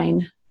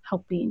underlying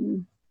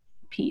helping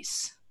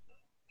piece.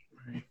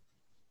 Right.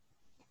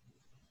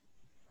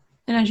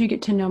 And as you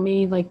get to know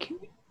me, like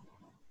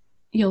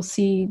you'll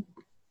see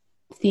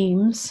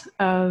themes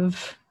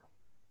of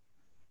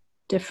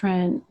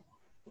different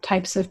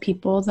types of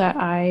people that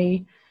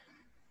I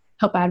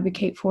help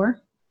advocate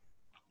for.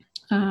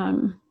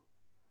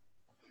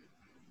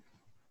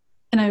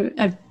 And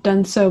I've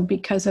done so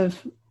because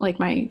of like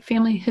my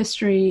family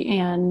history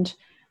and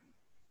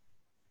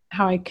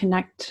how I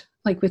connect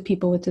like with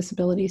people with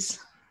disabilities.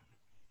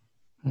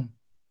 And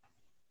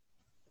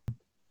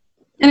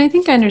I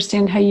think I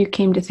understand how you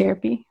came to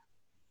therapy.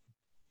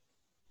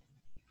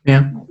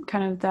 Yeah.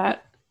 Kind of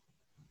that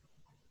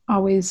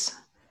always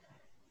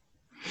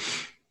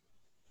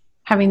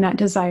having that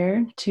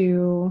desire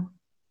to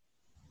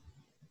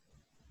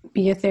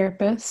be a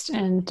therapist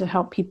and to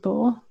help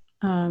people,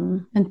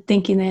 and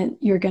thinking that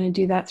you're going to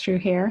do that through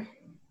hair.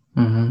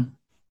 Mm-hmm.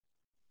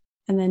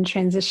 And then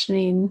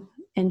transitioning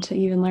into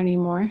even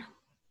learning more.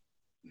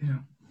 Yeah.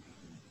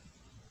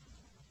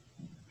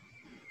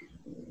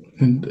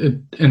 And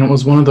it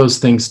was one of those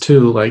things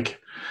too, like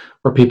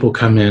where people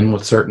come in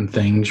with certain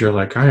things, you're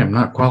like, I am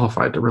not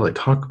qualified to really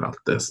talk about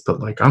this, but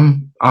like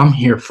I'm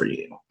here for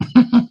you.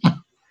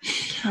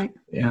 Right.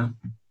 Yeah.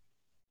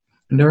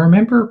 And I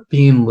remember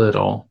being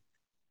little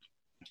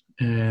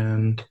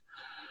and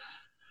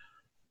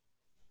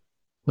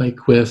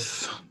like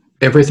with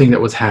everything that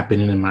was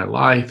happening in my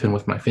life and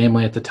with my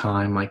family at the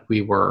time, like we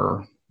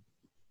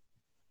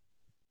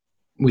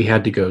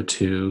had to go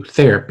to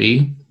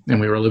therapy, and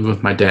we were living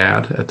with my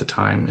dad at the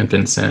time in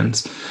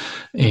Vincennes,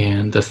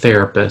 and the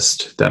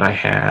therapist that I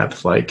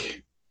had,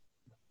 like,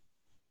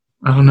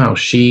 I don't know,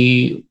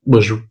 she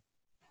was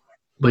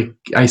like,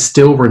 I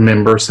still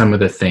remember some of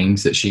the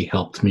things that she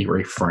helped me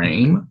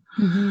reframe.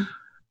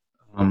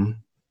 Mm-hmm.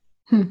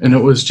 And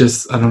it was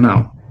just, I don't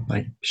know,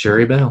 like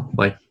Sherry Bell,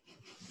 like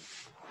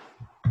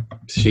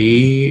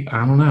I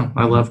don't know,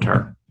 I loved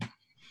her.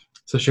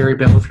 So Sherry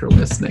Bell, if you're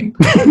listening,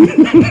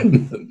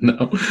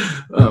 no,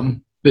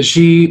 but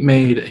she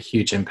made a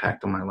huge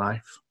impact on my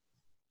life.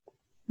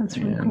 That's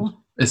really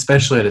cool.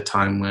 Especially at a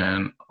time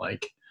when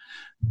like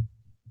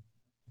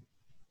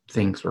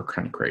things were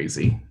kind of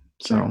crazy.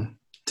 Sure. So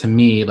to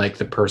me, like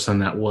the person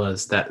that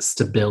was that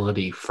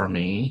stability for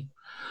me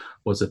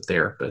was a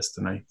therapist.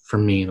 And for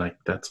me, like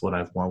that's what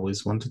I've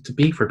always wanted to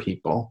be for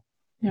people.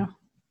 Yeah.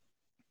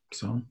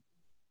 So,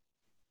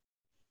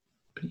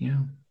 but yeah.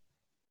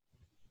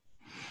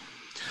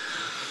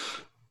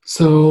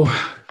 So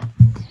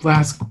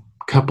last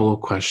couple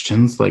of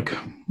questions, like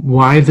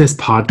why this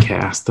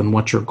podcast and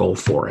what's your goal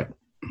for it?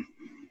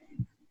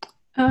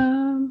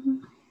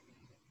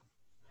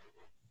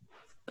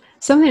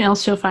 Something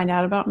else you'll find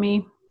out about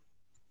me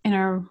in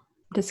our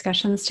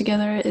discussions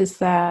together is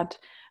that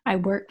I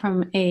work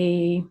from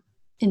a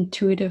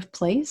intuitive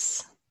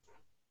place.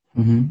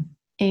 Mm-hmm.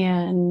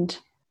 And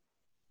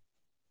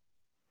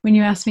when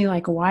you ask me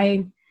like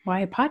why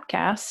a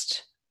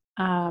podcast,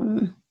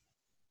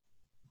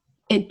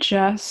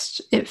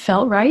 it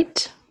felt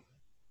right.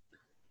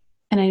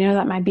 And I know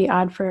that might be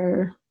odd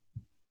for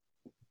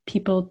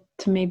people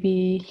to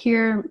maybe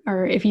hear,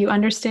 or if you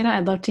understand it,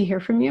 I'd love to hear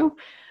from you.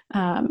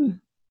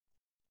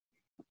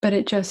 but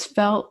it just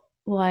felt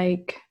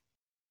like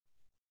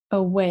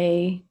a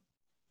way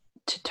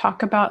to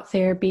talk about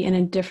therapy in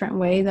a different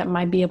way that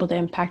might be able to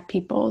impact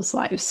people's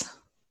lives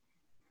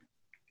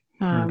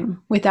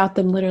without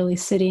them literally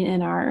sitting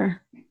in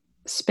our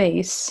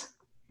space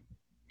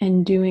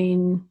and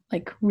doing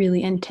like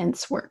really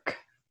intense work.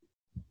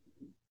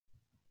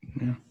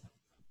 Yeah.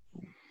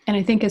 And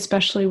I think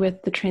especially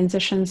with the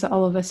transitions that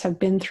all of us have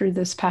been through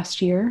this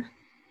past year,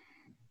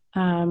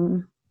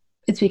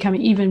 it's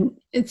becoming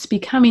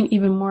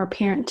even more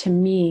apparent to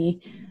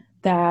me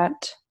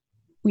that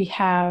we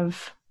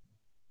have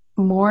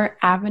more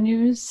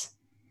avenues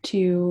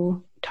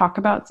to talk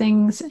about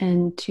things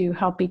and to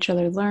help each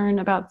other learn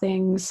about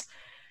things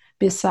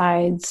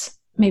besides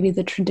maybe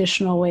the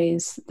traditional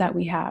ways that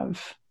we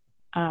have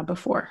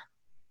before.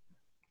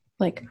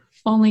 Like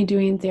only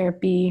doing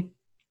therapy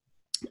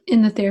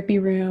in the therapy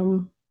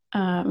room,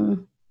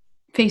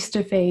 face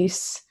to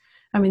face.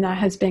 I mean, that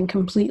has been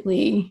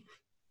completely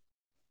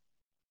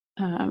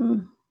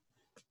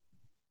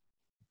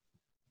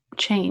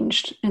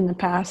changed in the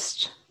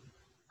past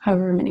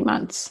however many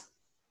months.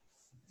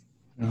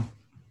 Yeah.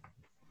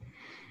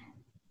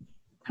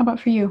 How about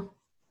for you?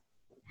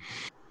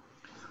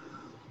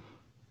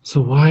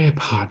 So why a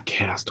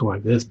podcast? Why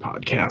this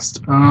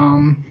podcast?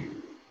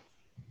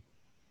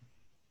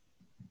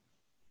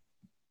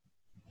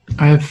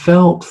 I have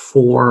felt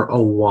for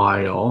a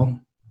while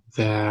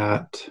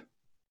that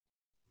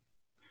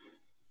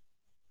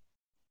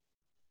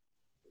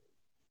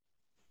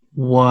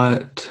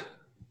what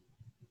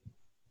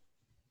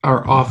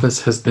our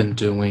office has been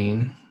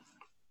doing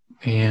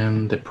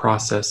and the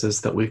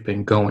processes that we've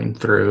been going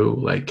through,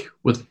 like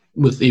with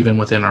even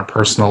within our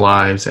personal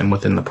lives and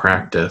within the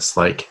practice,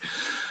 like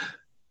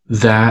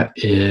that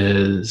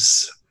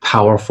is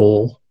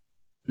powerful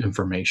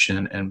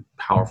information and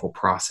powerful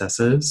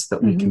processes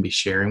that we can be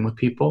sharing with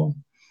people.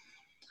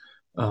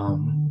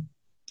 And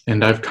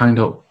I've kind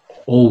of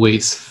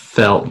always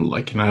felt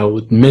like, and I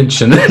would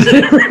mention it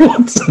every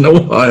once in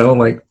a while,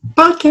 like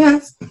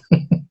podcast,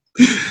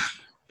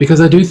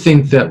 because I do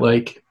think that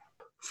like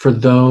for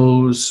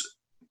those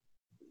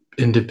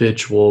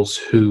individuals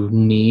who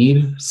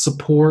need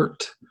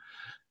support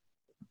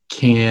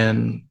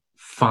can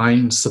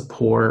find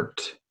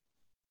support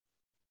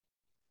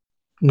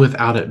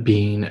without it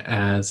being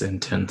as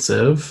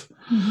intensive.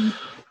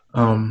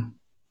 And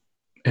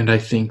I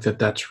think that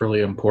that's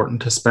really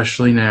important,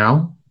 especially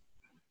now.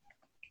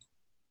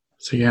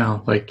 So yeah,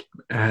 like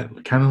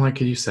kind of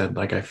like you said,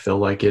 like I feel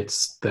like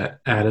it's that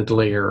added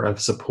layer of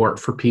support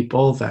for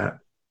people that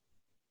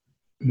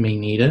may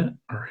need it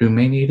or who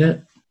may need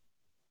it.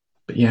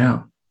 But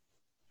yeah,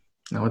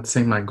 I would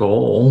say my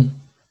goal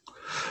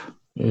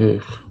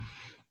is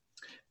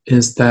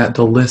that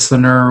the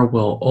listener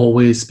will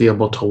always be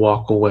able to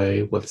walk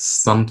away with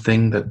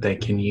something that they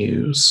can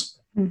use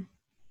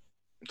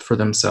for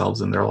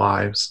themselves in their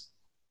lives.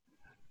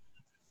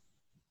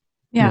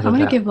 Yeah, I'm going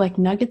to give like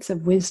nuggets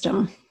of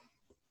wisdom.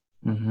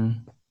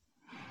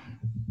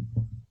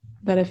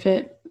 That if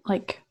it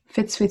like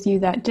fits with you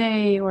that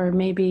day, or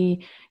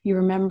maybe you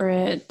remember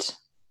it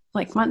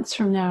like months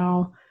from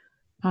now,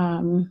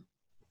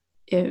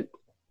 it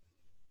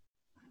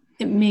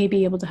may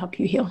be able to help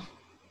you heal.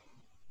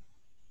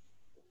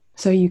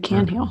 So you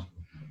can heal.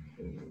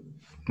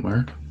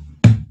 Word.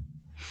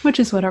 Which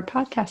is what our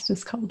podcast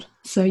is called.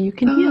 So you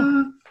can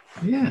heal.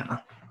 Yeah.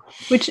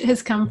 Which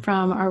has come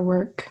from our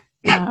work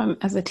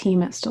as a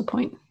team at Still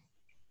Point.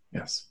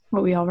 Yes.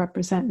 What we all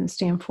represent and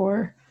stand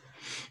for.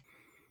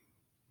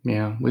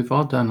 Yeah, we've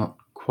all done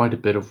quite a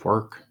bit of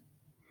work.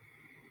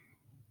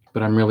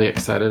 But I'm really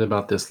excited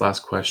about this last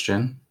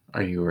question.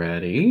 Are you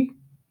ready?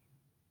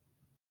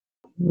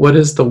 What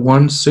is the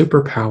one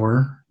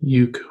superpower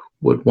you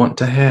would want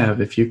to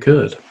have if you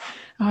could?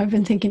 Oh, I've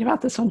been thinking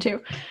about this one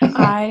too.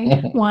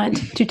 I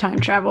want to time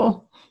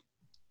travel.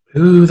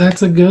 Ooh,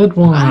 that's a good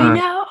one. I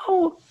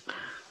know.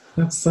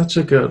 That's such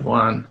a good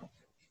one.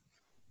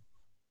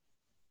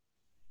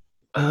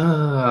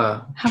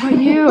 How about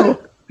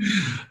you?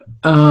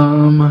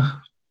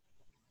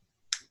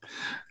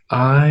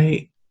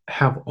 I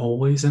have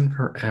always and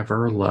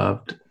forever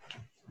loved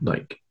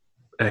like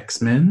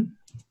X-Men.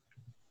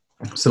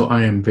 So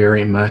I am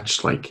very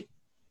much like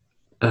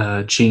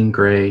Jean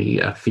Grey,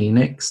 a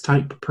Phoenix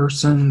type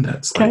person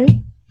that's like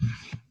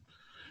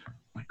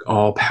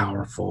all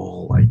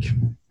powerful, like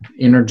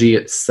energy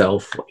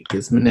itself like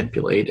is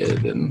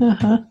manipulated and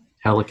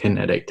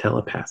telekinetic,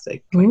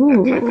 telepathic, like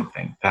that type of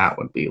thing. That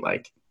would be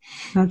like,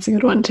 that's a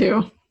good one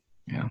too.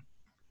 Yeah.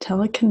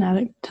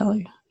 Telekinetic,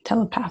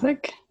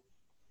 telepathic.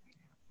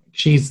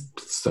 She's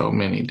so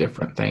many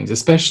different things,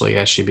 especially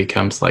as she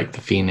becomes like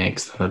the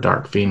Phoenix, the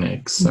Dark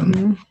Phoenix,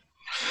 and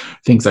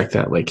things like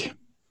that. Like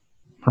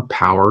her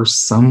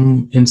powers,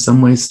 in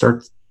some ways,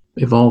 start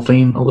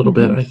evolving a little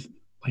bit.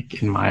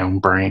 Like in my own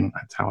brain,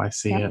 that's how I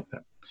see it.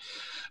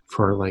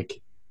 For like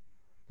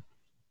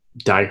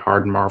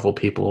diehard Marvel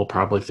people, will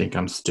probably think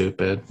I'm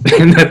stupid,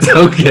 and that's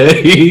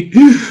okay.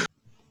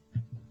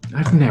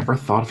 I've never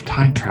thought of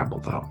time travel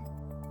though.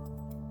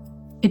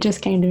 It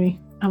just came to me.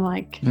 I'm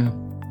like,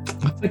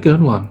 That's a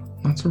good one.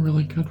 That's a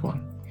really good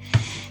one.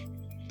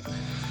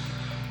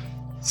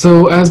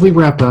 So as we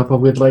wrap up, I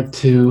would like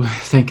to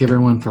thank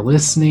everyone for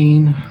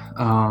listening.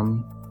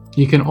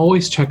 You can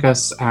always check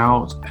us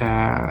out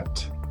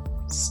at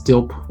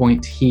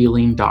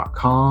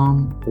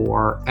stillpointhealing.com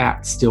or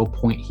at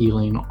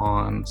stillpointhealing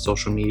on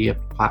social media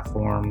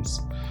platforms.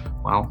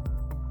 Well,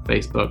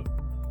 Facebook.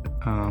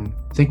 I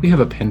think we have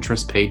a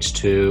Pinterest page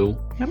too.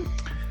 Yep.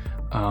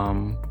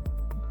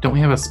 Don't we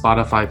have a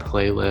Spotify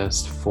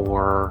playlist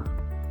for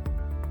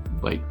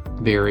like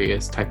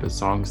various type of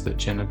songs that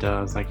Jenna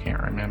does? I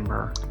can't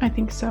remember. I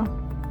think so.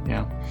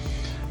 Yeah.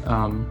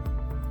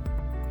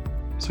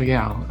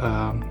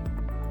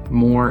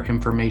 More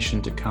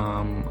information to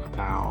come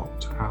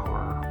about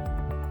our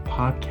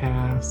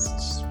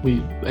podcasts.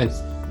 We,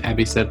 as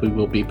Abby said, we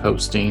will be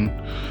posting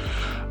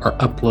or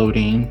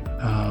uploading,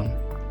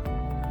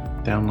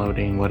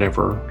 downloading,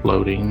 whatever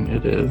loading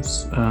it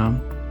is,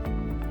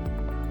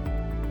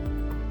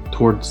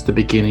 towards the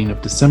beginning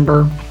of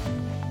December.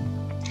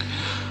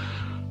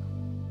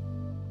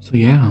 So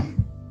yeah,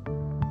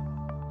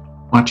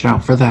 watch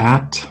out for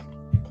that.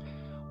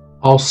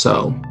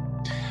 Also,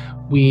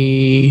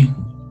 we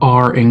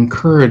are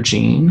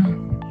encouraging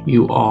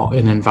you all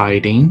and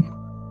inviting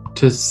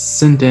to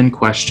send in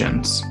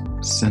questions,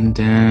 send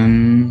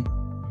in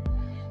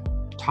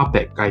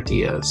topic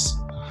ideas.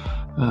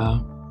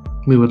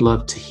 We would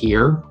love to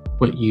hear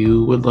what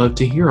you would love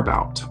to hear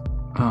about,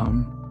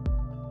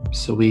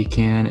 so we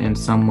can in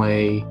some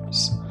way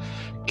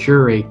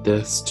curate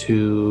this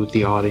to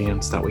the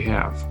audience that we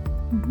have.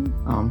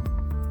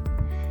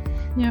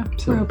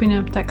 We're opening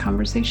up that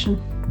conversation.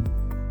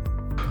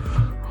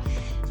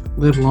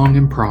 Live long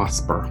and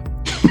prosper.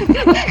 You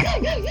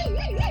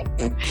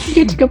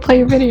get to go play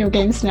your video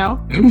games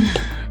now.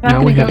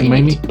 Now we have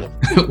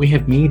we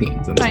have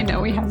meetings. I know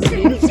we have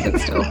meetings,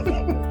 but still.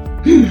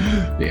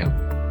 Yeah.